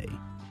today.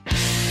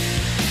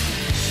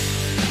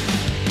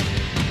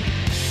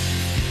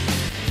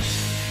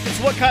 It's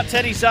What Caught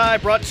Teddy's Eye,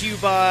 brought to you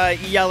by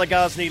Yala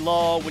Ghazni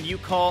Law. When you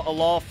call a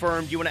law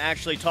firm, you want to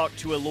actually talk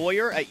to a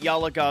lawyer at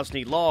Yala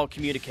Ghazni Law.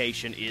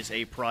 Communication is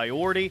a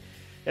priority.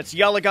 That's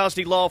Yala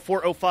Ghazni Law,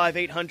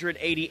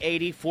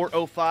 405-800-8080,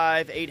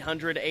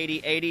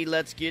 405-800-8080.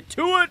 Let's get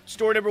to it.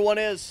 Story number one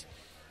is...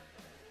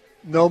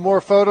 No more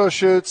photo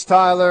shoots,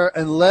 Tyler,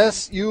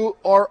 unless you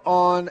are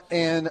on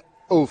an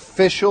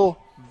official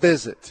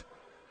visit.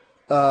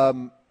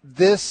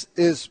 This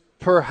is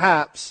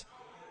perhaps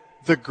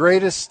the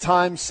greatest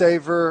time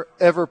saver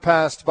ever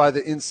passed by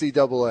the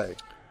NCAA.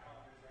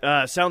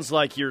 Sounds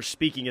like you're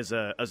speaking as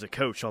a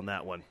coach on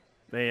that one,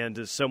 and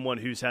as someone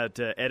who's had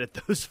to edit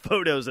those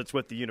photos that's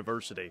with the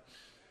university.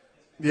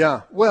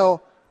 Yeah,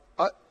 well,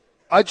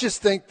 I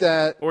just think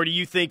that... Or do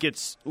you think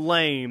it's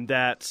lame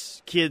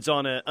that kids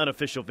on an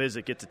unofficial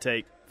visit get to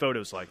take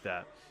photos like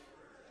that?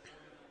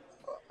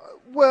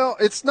 Well,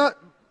 it's not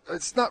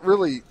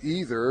really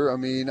either. I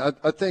mean, I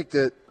think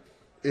that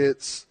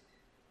it's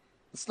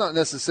not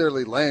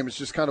necessarily lame. It's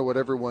just kind of what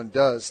everyone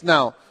does.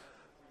 Now,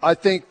 I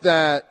think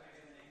that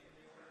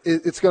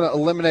it's going to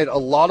eliminate a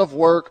lot of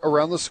work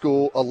around the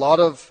school, a lot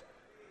of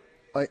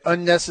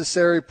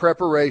unnecessary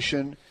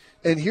preparation.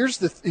 And here's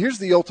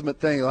the ultimate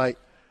thing. Like,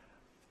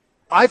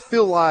 I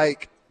feel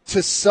like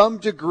to some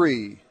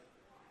degree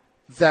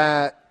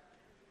that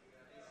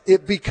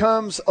it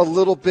becomes a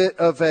little bit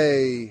of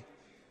a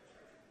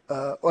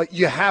like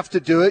you have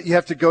to do it. You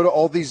have to go to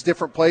all these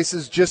different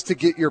places just to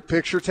get your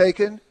picture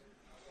taken.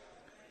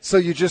 So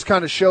you just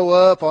kind of show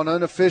up on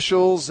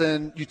unofficials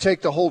and you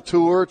take the whole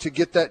tour to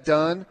get that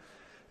done.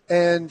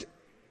 And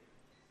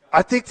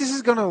I think this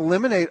is going to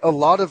eliminate a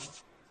lot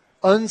of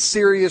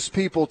unserious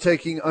people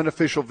taking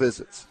unofficial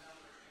visits.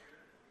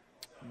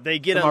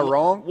 Am I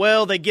wrong?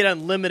 Well, they get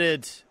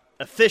unlimited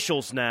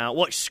officials now.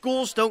 Well,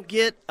 schools don't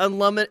get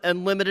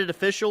unlimited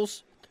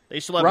officials. They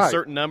still have a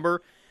certain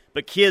number,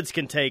 but kids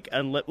can take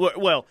unlimited.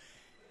 Well,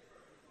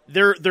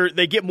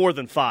 they get more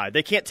than 5.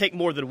 They can't take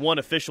more than one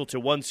official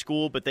to one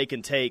school, but they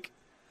can take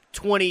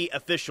 20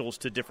 officials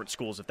to different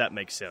schools, if that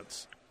makes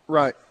sense.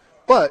 Right.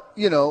 But,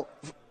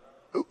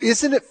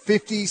 isn't it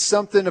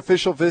 50-something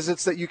official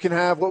visits that you can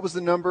have? What was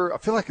the number? I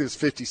feel like it was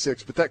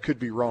 56, but that could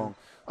be wrong.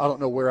 I don't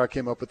know where I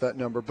came up with that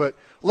number, but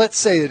let's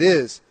say it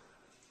is.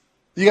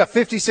 You got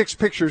 56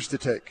 pictures to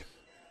take,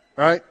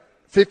 right?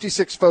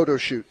 56 photo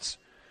shoots.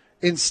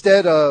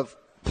 Instead of,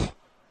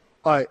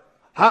 all right,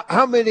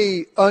 how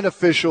many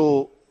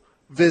unofficial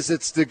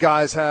visits do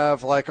guys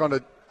have, like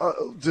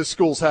do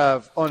schools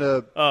have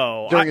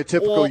during a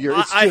typical year?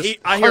 It's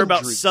I hear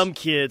about some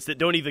kids that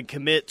don't even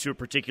commit to a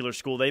particular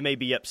school. They may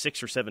be up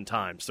 6 or 7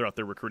 times throughout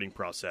their recruiting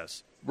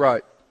process.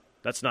 Right.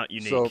 That's not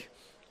unique. So,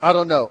 I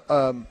don't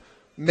know.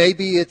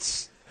 Maybe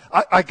it's –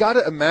 I got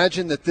to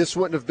imagine that this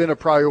wouldn't have been a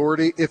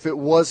priority if it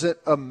wasn't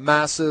a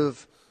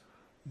massive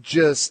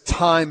just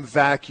time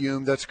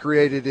vacuum that's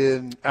created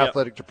in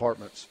athletic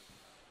departments.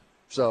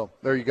 So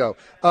there you go.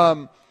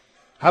 How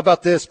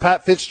about this?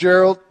 Pat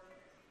Fitzgerald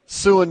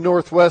suing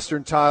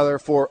Northwestern, Tyler,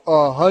 for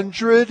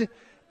 $130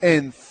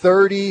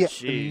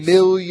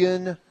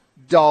 million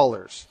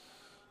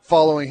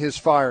following his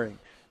firing.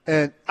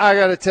 And I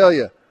got to tell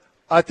you,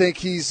 I think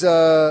he's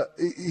right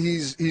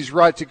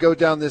to go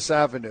down this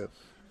avenue.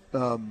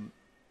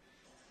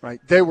 Right,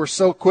 they were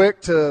so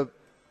quick to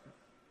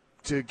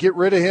get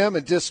rid of him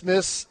and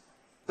dismiss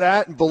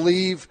that and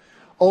believe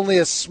only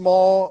a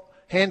small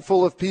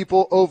handful of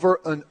people over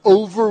an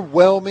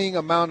overwhelming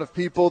amount of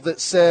people that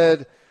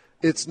said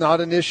it's not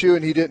an issue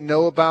and he didn't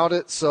know about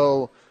it.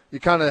 So you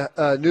kind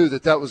of knew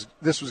that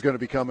this was going to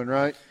be coming,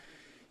 right?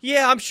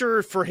 Yeah, I'm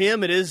sure for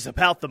him it is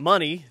about the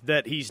money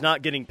that he's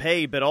not getting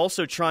paid, but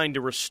also trying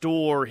to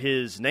restore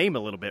his name a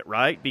little bit,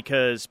 right?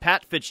 Because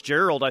Pat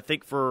Fitzgerald, I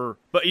think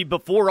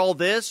before all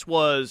this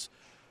was,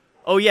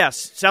 oh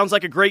yes, sounds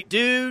like a great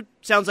dude,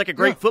 sounds like a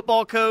great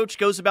football coach,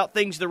 goes about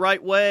things the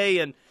right way,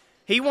 and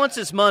he wants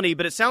his money,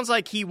 but it sounds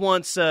like he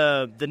wants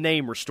the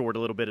name restored a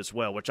little bit as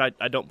well, which I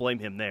don't blame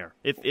him there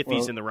if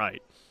he's in the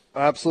right.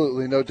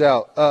 Absolutely, no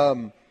doubt.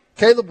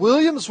 Caleb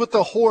Williams with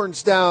the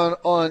horns down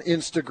on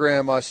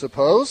Instagram, I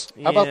suppose.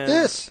 How about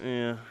this?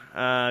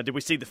 Yeah. Did we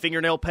see the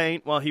fingernail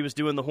paint while he was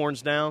doing the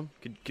horns down?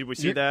 Could we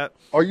see that?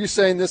 Are you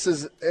saying this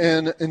is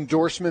an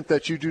endorsement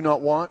that you do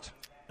not want?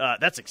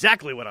 That's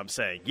exactly what I'm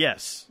saying,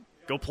 yes.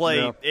 Go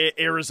play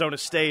Arizona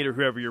State or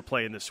whoever you're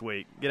playing this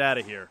week. Get out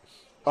of here.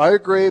 I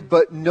agree,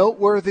 but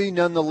noteworthy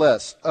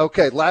nonetheless.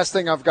 Okay, last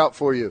thing I've got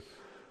for you.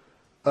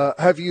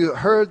 Have you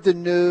heard the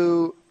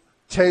new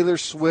Taylor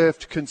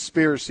Swift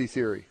conspiracy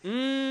theory?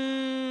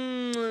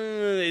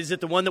 Is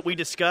it the one that we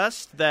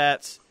discussed,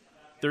 that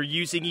they're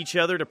using each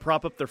other to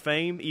prop up their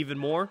fame even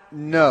more?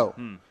 No.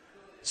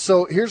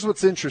 So here's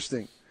what's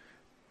interesting.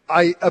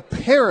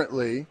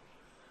 Apparently,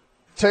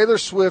 Taylor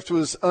Swift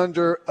was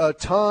under a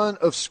ton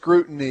of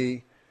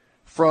scrutiny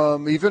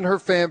from even her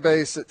fan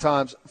base at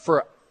times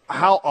for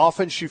how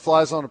often she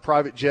flies on a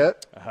private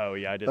jet. Oh,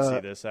 yeah, I did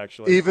see this,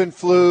 actually. Even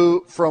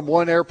flew from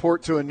one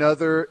airport to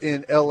another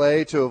in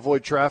L.A. to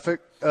avoid traffic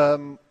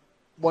one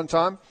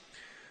time.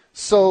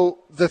 So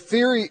the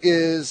theory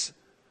is,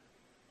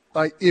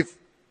 if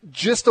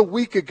just a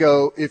week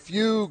ago, if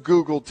you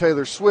Googled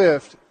Taylor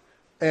Swift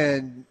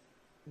and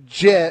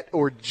jet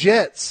or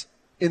jets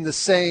in the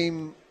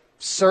same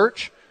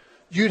search,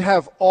 you'd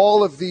have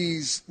all of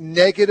these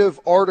negative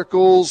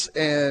articles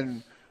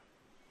and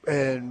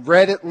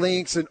Reddit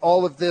links and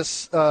all of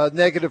this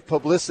negative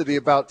publicity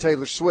about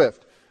Taylor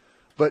Swift.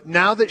 But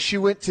now that she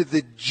went to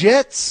the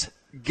Jets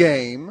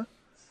game,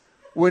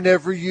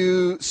 whenever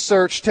you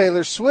search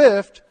Taylor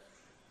Swift,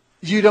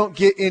 you don't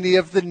get any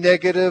of the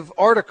negative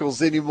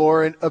articles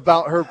anymore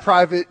about her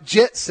private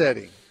jet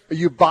setting. Are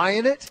you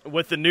buying it?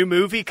 With the new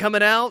movie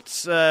coming out,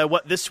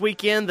 this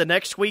weekend, the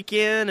next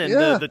weekend,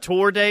 and the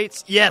tour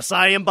dates? Yes,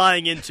 I am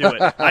buying into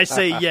it. I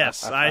say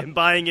yes, I am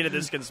buying into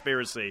this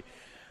conspiracy.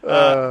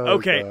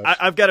 Okay,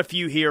 I've got a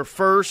few here.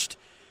 First,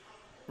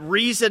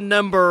 reason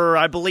number,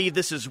 I believe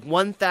this is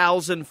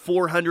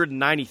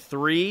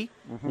 1,493,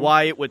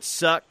 why it would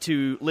suck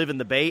to live in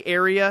the Bay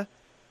Area.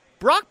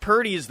 Brock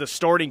Purdy is the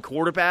starting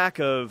quarterback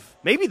of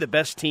maybe the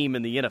best team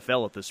in the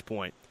NFL at this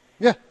point.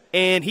 Yeah.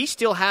 And he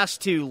still has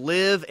to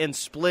live and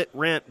split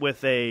rent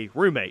with a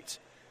roommate.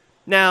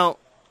 Now,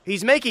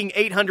 he's making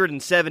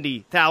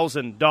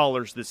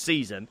 $870,000 this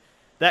season.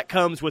 That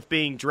comes with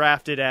being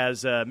drafted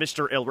as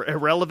Mr.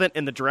 Irrelevant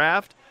in the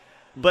draft.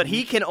 But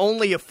he can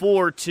only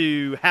afford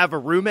to have a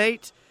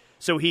roommate,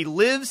 so he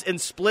lives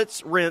and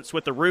splits rents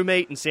with a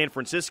roommate in San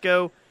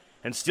Francisco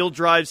and still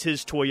drives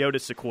his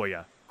Toyota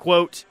Sequoia.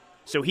 Quote,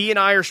 so he and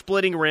I are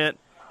splitting rent.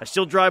 I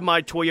still drive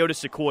my Toyota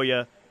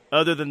Sequoia.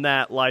 Other than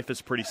that, life is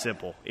pretty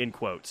simple, in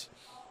quotes.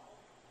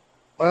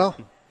 Well,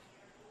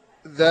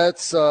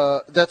 that's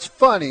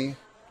funny,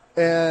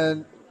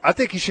 and I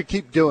think he should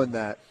keep doing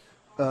that.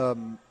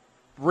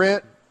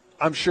 Rent,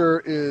 I'm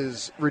sure,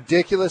 is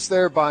ridiculous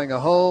there, buying a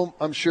home.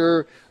 I'm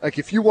sure, like,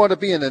 if you want to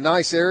be in a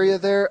nice area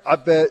there, I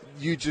bet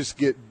you just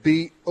get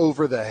beat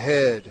over the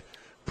head,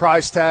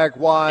 price tag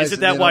wise.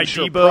 Isn't that why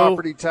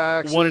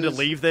Debo wanted to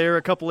leave there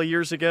a couple of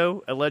years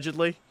ago,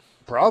 allegedly?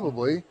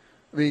 Probably.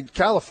 I mean,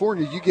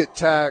 California, you get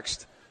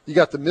taxed. You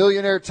got the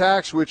millionaire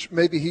tax, which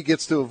maybe he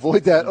gets to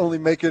avoid that, only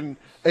making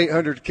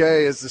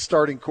 $800K as the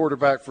starting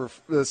quarterback for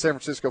the San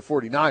Francisco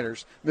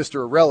 49ers,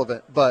 Mr.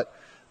 Irrelevant. But,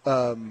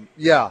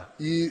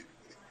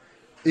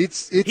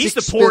 it's he's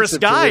the poorest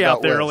guy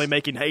out there, only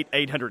making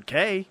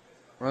 $800K.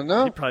 I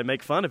know. You'd probably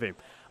make fun of him.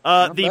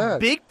 The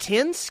Big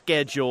Ten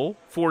schedule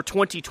for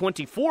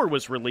 2024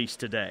 was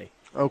released today.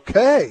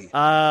 Okay.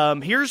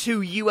 Here's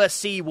who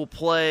USC will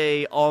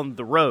play on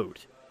the road.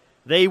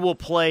 They will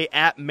play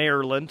at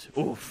Maryland.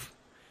 Oof.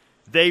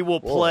 They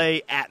will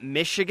play at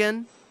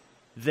Michigan.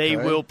 They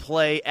will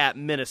play at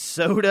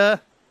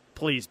Minnesota.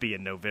 Please be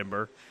in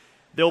November.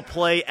 They'll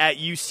play at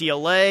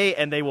UCLA,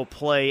 and they will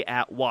play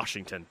at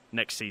Washington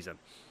next season.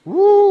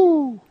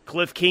 Woo!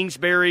 Cliff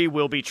Kingsbury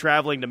will be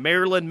traveling to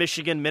Maryland,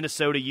 Michigan,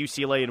 Minnesota,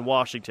 UCLA, and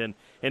Washington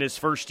in his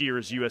first year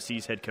as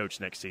USC's head coach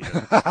next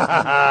season.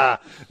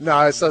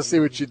 Nice. I see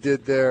what you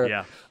did there.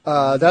 Yeah.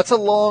 That's a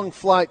long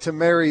flight to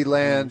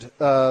Maryland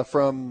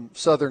from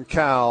Southern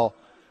Cal,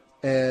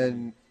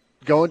 and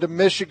going to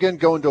Michigan,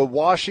 going to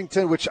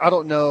Washington, which I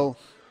don't know.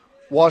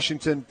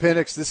 Washington,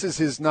 Penix, this is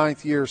his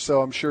 9th year,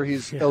 so I'm sure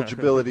his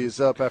eligibility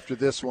is up after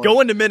this one.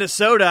 Going to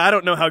Minnesota, I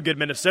don't know how good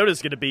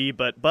Minnesota's going to be,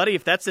 but, buddy,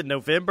 if that's in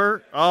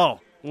November,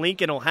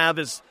 Lincoln will have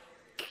his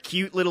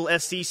cute little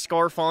SC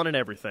scarf on and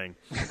everything.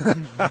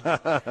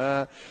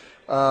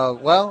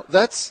 Well,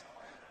 that's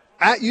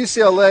at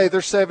UCLA.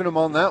 They're saving them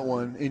on that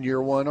one in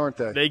year one, aren't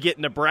they? They get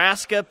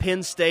Nebraska,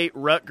 Penn State,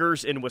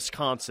 Rutgers, and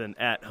Wisconsin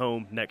at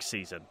home next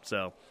season.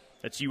 So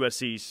that's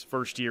USC's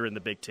first year in the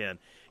Big Ten.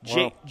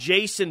 Wow.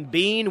 Jason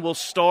Bean will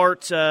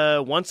start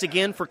once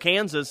again for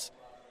Kansas.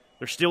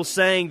 They're still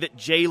saying that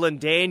Jalen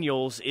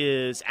Daniels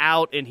is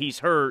out and he's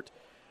hurt.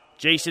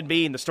 Jason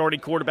Bean, the starting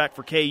quarterback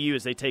for KU,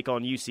 as they take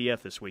on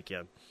UCF this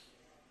weekend.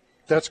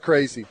 That's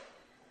crazy.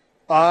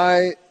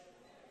 I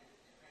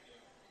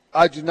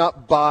do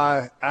not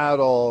buy at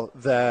all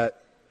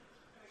that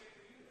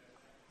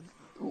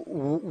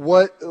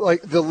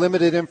the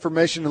limited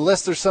information,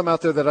 unless there's some out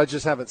there that I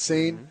just haven't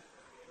seen.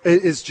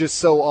 It is just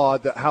so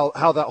odd that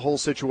how that whole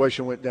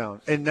situation went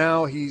down. And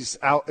now he's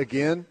out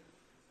again.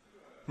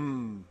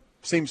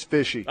 Seems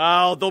fishy.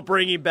 Oh, they'll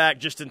bring him back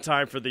just in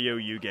time for the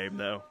OU game,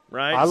 though,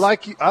 right? I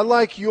like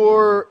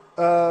your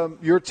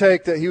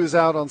take that he was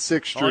out on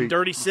 6th Street on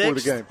Dirty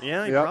Six. Before the game.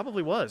 Yeah, he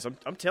probably was.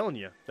 I'm telling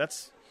you,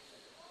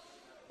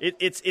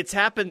 it's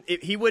happened.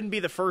 He wouldn't be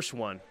the first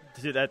one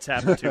that's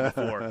happened to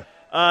before.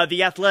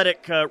 The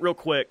Athletic, real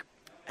quick,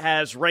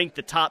 has ranked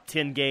the top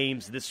 10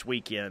 games this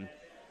weekend.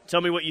 Tell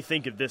me what you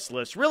think of this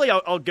list. Really,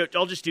 I'll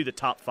just do the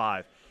top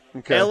 5.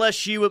 Okay.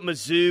 LSU at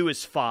Mizzou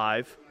is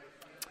 5.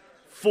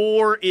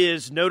 4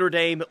 is Notre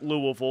Dame at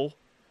Louisville.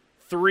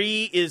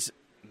 3 is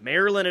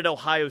Maryland at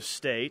Ohio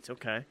State.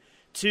 Okay.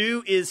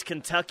 2 is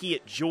Kentucky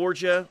at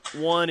Georgia.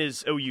 1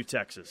 is OU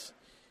Texas.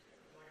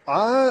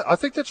 I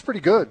think that's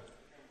pretty good.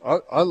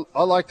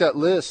 I like that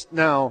list.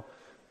 Now,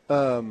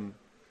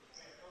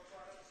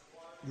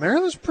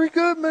 Maryland's pretty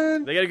good,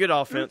 man. They got a good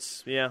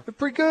offense, yeah. They're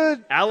pretty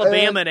good.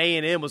 Alabama and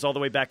A&M was all the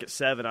way back at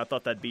 7. I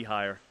thought that'd be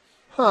higher.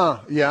 Huh,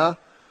 yeah.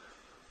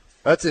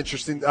 That's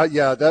interesting.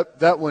 Yeah,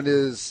 that one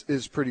is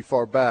pretty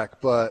far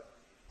back. But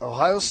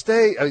Ohio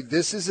State,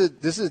 this is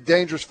a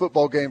dangerous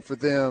football game for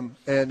them.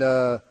 And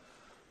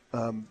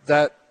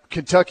that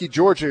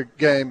Kentucky-Georgia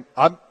game,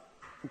 I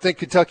think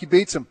Kentucky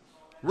beats them.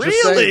 Really?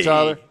 Just saying,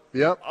 Tyler.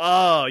 Yep.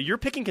 Oh, you're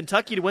picking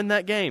Kentucky to win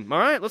that game. All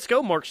right, let's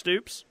go, Mark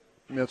Stoops.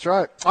 That's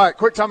right. All right,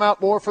 quick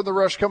timeout. More from The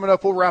Rush coming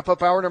up. We'll wrap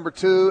up hour number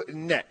 2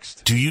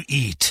 next. Do you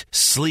eat,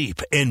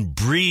 sleep, and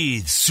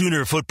breathe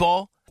Sooner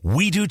football?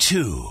 We do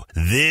too.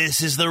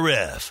 This is The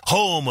Ref,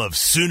 home of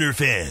Sooner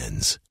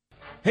fans.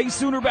 Hey,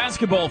 Sooner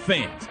basketball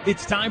fans,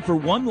 it's time for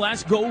one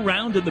last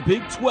go-round in the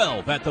Big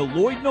 12 at the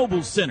Lloyd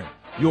Nobles Center.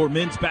 Your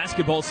men's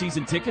basketball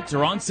season tickets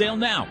are on sale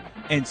now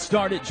and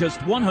start at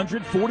just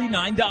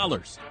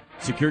 $149.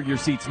 Secure your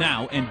seats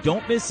now and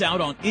don't miss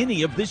out on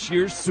any of this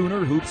year's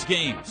Sooner Hoops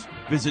games.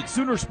 Visit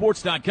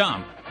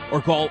Soonersports.com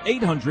or call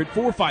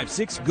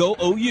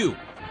 800-456-GO-OU.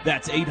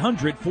 That's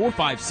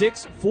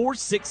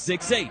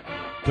 800-456-4668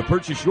 to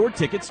purchase your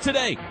tickets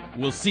today.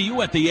 We'll see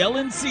you at the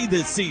LNC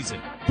this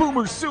season.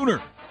 Boomer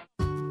Sooner!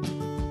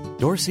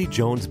 Dorsey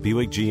Jones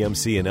Buick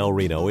GMC in El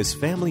Reno is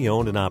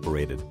family-owned and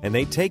operated, and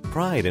they take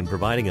pride in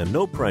providing a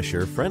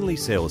no-pressure, friendly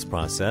sales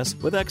process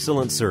with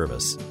excellent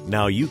service.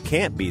 Now, you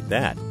can't beat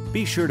that.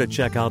 Be sure to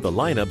check out the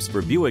lineups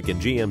for Buick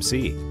and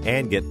GMC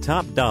and get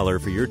top dollar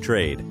for your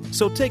trade.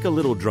 So take a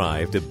little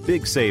drive to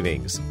big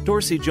savings.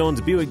 Dorsey Jones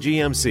Buick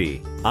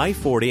GMC,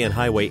 I-40 and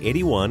Highway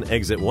 81,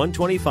 exit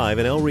 125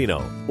 in El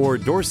Reno, or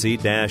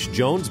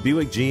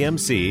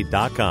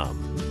dorsey-jonesbuickgmc.com.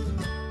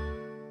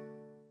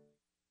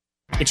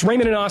 It's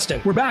Raymond and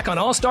Austin. We're back on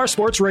All-Star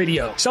Sports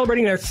Radio.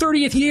 Celebrating their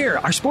 30th year,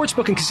 our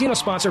sportsbook and casino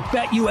sponsor,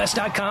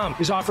 BetUS.com,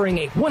 is offering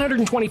a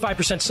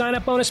 125%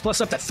 sign-up bonus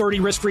plus up to 30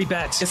 risk-free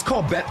bets. It's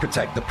called Bet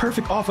Protect, the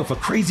perfect offer for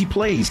crazy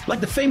plays, like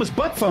the famous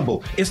butt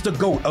fumble. It's the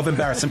GOAT of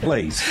embarrassing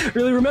plays.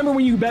 Really, remember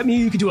when you bet me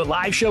you could do a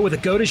live show with a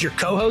GOAT as your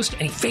co-host,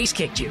 and he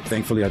face-kicked you?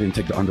 Thankfully, I didn't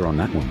take the under on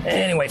that one.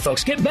 Anyway,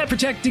 folks, get Bet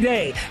Protect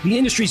today. The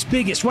industry's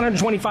biggest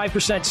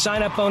 125%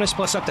 sign-up bonus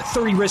plus up to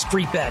 30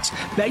 risk-free bets.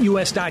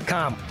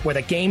 BetUS.com, where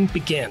the game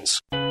begins.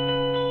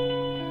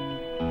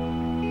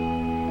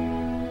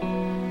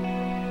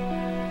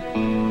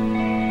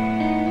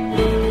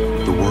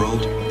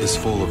 Is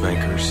full of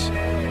anchors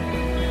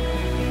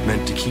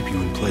meant to keep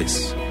you in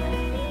place.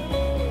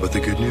 But the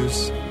good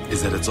news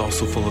is that it's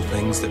also full of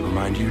things that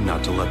remind you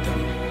not to let them.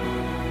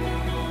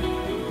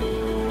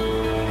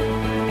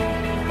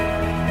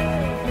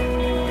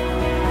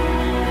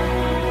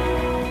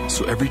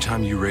 So every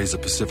time you raise a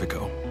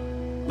Pacifico,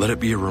 let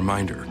it be a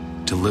reminder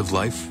to live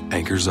life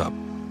anchors up.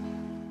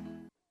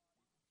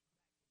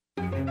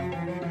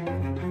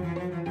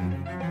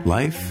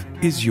 Life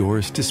is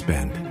yours to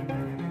spend.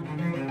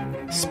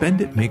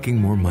 Spend it making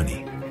more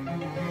money.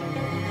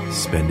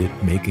 Spend it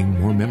making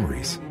more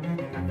memories.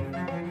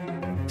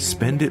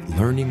 Spend it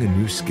learning a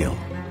new skill.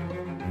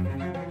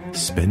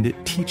 Spend it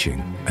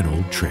teaching an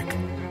old trick.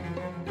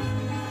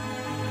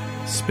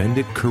 Spend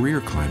it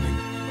career climbing.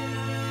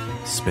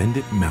 Spend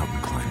it mountain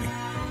climbing.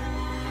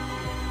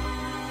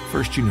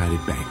 First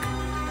United Bank.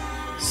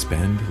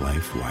 Spend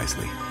life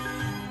wisely.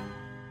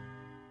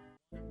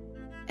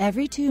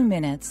 Every 2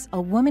 minutes,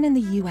 a woman in the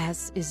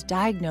U.S. is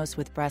diagnosed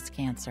with breast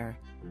cancer.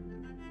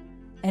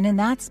 And in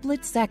that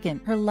split second,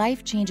 her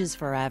life changes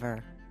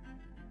forever.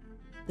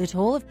 The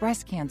toll of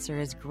breast cancer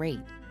is great.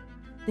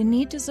 The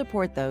need to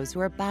support those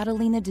who are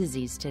battling the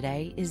disease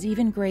today is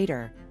even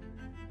greater.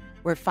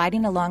 We're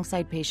fighting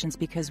alongside patients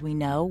because we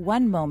know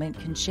one moment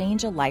can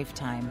change a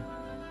lifetime.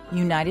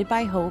 United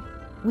by hope,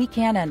 we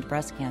can end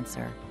breast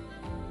cancer.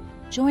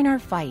 Join our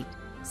fight.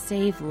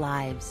 Save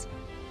lives.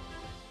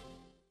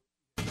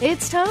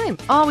 It's time.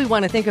 All we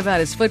want to think about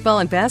is football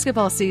and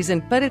basketball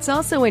season, but it's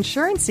also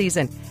insurance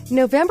season.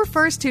 November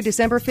 1st to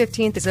December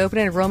 15th is open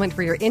enrollment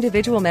for your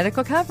individual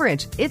medical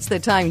coverage. It's the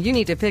time you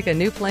need to pick a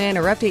new plan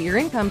or update your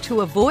income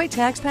to avoid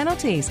tax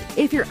penalties.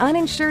 If you're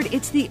uninsured,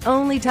 it's the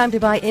only time to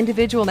buy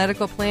individual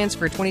medical plans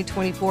for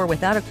 2024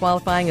 without a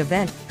qualifying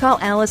event. Call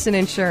Allison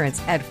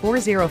Insurance at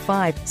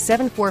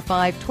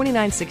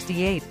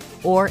 405-745-2968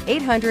 or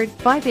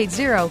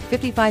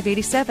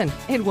 800-580-5587.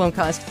 It won't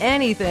cost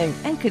anything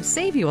and could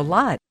save you a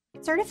lot.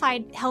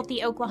 Certified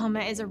Healthy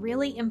Oklahoma is a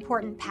really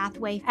important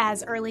pathway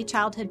as early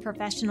childhood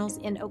professionals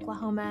in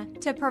Oklahoma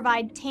to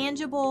provide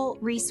tangible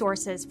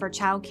resources for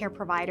child care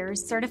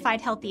providers.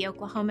 Certified Healthy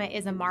Oklahoma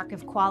is a mark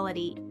of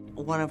quality.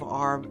 One of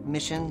our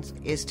missions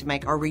is to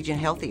make our region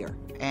healthier.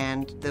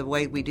 And the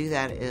way we do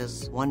that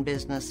is one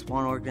business,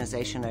 one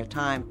organization at a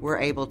time. We're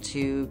able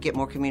to get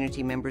more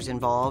community members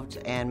involved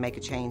and make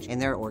a change in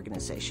their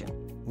organization.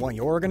 Want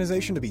your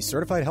organization to be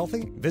certified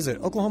healthy? Visit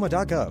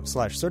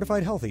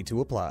oklahoma.gov/certifiedhealthy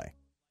to apply.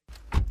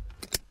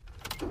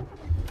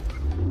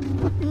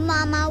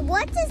 Mama,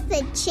 what does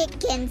the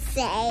chicken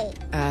say?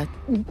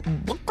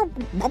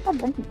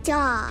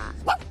 Dog.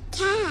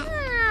 Cat.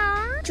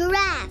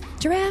 Giraffe.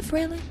 Giraffe,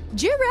 really?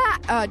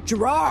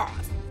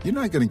 Giraffe. You're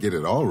not going to get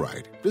it all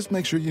right. Just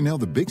make sure you nail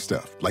the big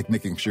stuff, like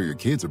making sure your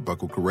kids are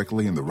buckled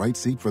correctly in the right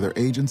seat for their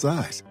age and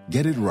size.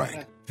 Get it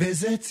right.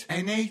 Visit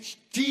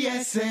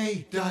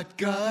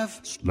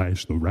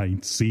NHTSA.gov/the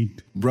right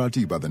seat. Brought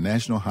to you by the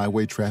National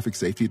Highway Traffic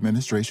Safety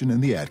Administration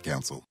and the Ad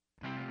Council.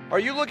 Are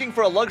you looking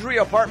for a luxury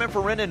apartment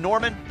for rent in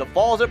Norman? The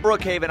Falls at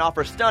Brookhaven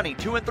offers stunning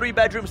 2- and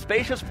 3-bedroom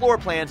spacious floor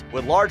plans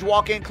with large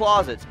walk-in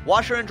closets,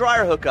 washer and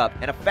dryer hookup,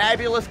 and a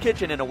fabulous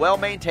kitchen in a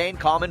well-maintained,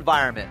 calm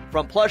environment.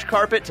 From plush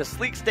carpet to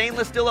sleek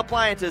stainless steel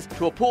appliances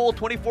to a pool,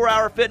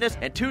 24-hour fitness,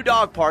 and 2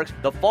 dog parks,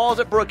 the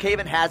Falls at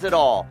Brookhaven has it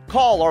all.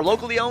 Call our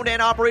locally owned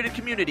and operated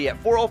community at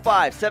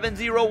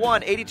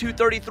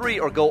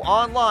 405-701-8233 or go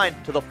online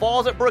to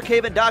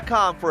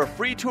thefallsatbrookhaven.com for a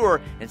free tour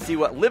and see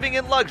what living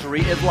in luxury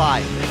is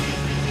like.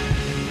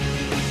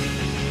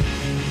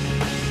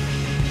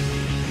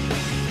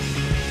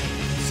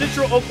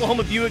 Central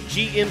Oklahoma Buick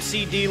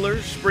GMC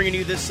dealers bringing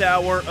you this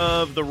hour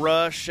of The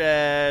Rush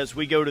as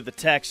we go to the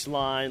text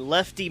line.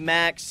 Lefty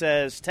Mac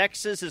says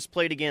Texas has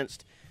played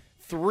against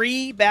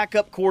 3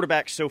 backup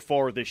quarterbacks so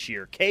far this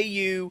year.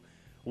 KU,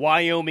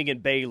 Wyoming,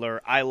 and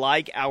Baylor. I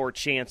like our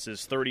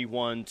chances,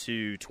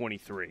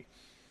 31-23.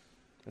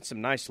 That's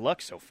some nice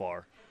luck so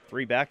far.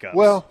 3 backups.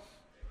 Well,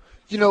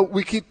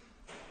 we keep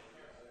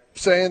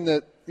saying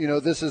that,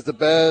 this is the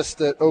best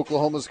that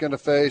Oklahoma's going to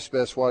face,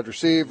 best wide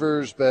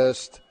receivers,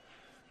 best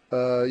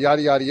yada,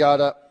 yada,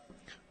 yada.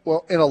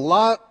 Well, in a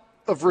lot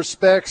of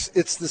respects,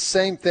 it's the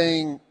same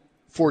thing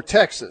for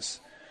Texas.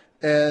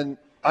 And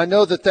I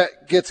know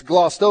that gets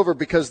glossed over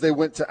because they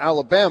went to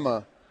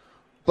Alabama.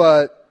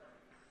 But,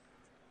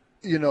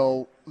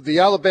 the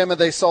Alabama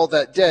they saw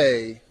that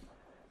day,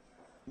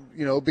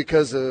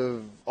 because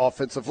of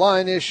offensive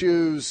line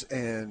issues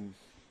and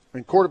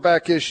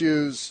quarterback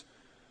issues,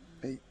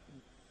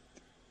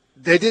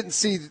 they didn't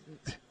see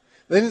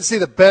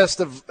the best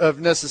of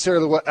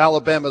necessarily what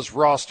Alabama's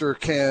roster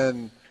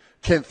can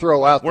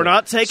throw out there. We're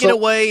not taking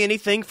away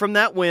anything from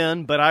that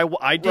win, but I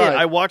did. Right.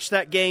 I watched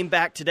that game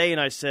back today,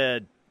 and I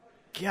said,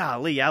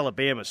 golly,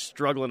 Alabama's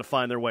struggling to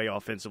find their way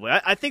offensively.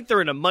 I think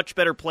they're in a much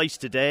better place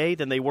today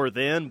than they were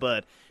then,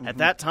 but at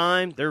that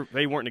time,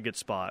 they weren't in a good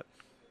spot.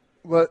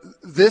 Well,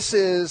 this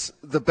is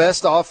the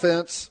best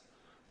offense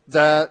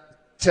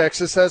that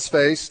Texas has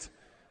faced.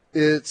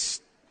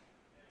 It's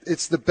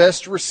the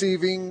best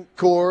receiving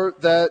core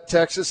that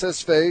Texas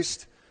has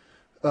faced.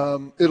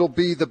 It'll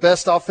be the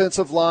best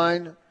offensive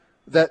line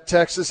that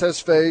Texas has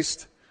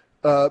faced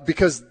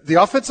because the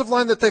offensive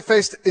line that they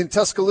faced in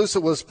Tuscaloosa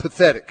was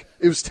pathetic.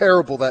 It was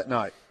terrible that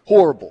night.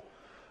 Horrible.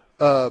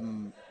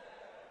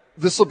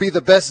 This will be the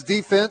best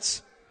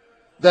defense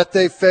that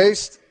they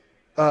faced.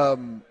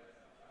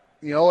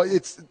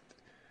 It's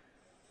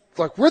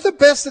like we're the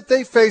best that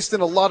they faced in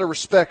a lot of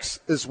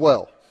respects as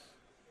well.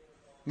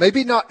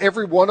 Maybe not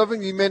every one of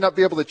them. You may not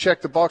be able to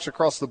check the box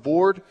across the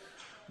board,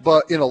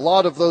 but in a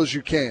lot of those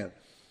you can.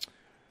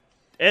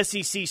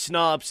 SEC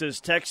Snob says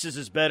Texas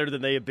is better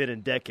than they have been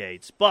in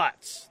decades.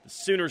 But the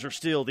Sooners are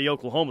still the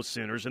Oklahoma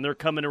Sooners, and they're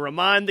coming to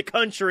remind the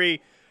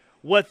country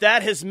what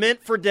that has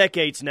meant for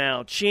decades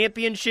now.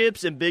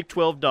 Championships and Big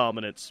 12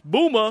 dominance.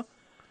 Boomer.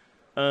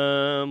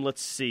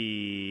 Let's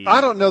see.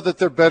 I don't know that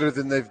they're better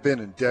than they've been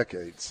in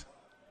decades.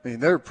 I mean,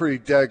 they're pretty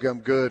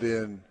daggum good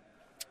in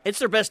It's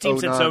their best team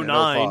since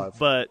 09,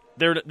 but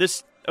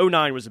this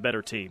 09 was a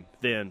better team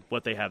than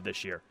what they have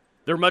this year.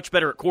 They're much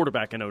better at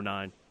quarterback in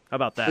 09. How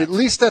about that? At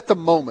least at the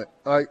moment.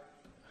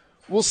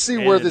 We'll see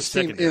where this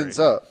team ends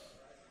up.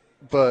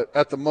 But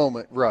at the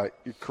moment, right,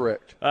 you're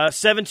correct.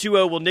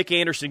 7-2-0, will Nick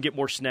Anderson get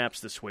more snaps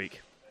this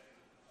week?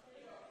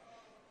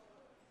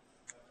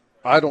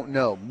 I don't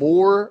know.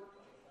 More,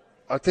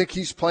 I think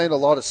he's playing a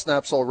lot of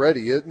snaps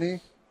already, isn't he?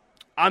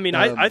 I mean,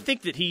 I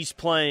think that he's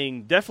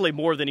playing definitely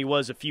more than he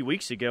was a few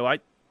weeks ago. I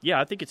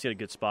think it's in a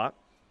good spot.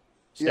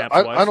 Yeah,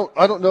 I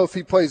don't know if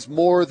he plays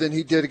more than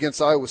he did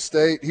against Iowa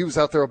State. He was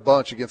out there a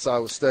bunch against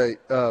Iowa State,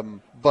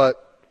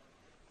 but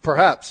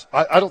perhaps.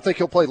 I don't think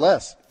he'll play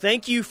less.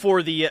 Thank you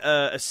for the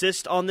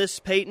assist on this,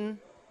 Peyton.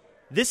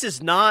 This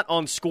is not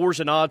on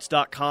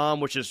scoresandodds.com,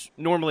 which is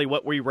normally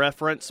what we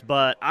reference,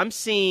 but I'm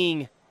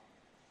seeing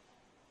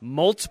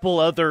multiple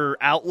other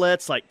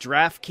outlets like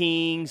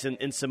DraftKings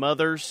and some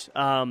others.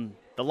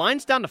 The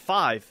line's down to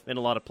 5 in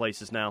a lot of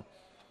places now.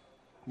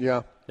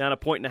 Yeah. Down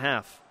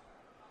 1.5.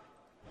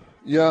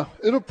 Yeah,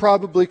 it'll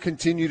probably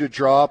continue to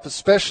drop,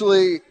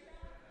 especially,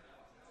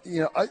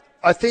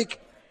 I think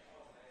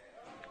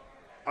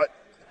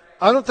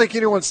I don't think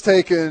anyone's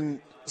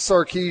taken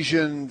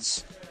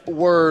Sarkisian's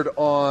word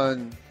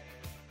on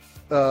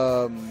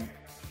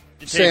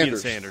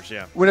Sanders.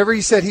 Yeah. Whenever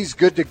he said he's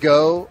good to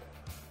go,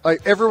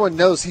 everyone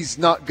knows he's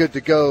not good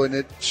to go, and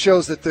it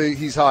shows that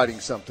he's hiding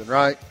something,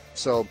 right?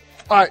 So,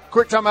 all right,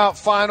 quick timeout,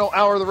 final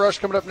hour of the rush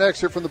coming up next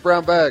here from the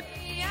Brown Bag.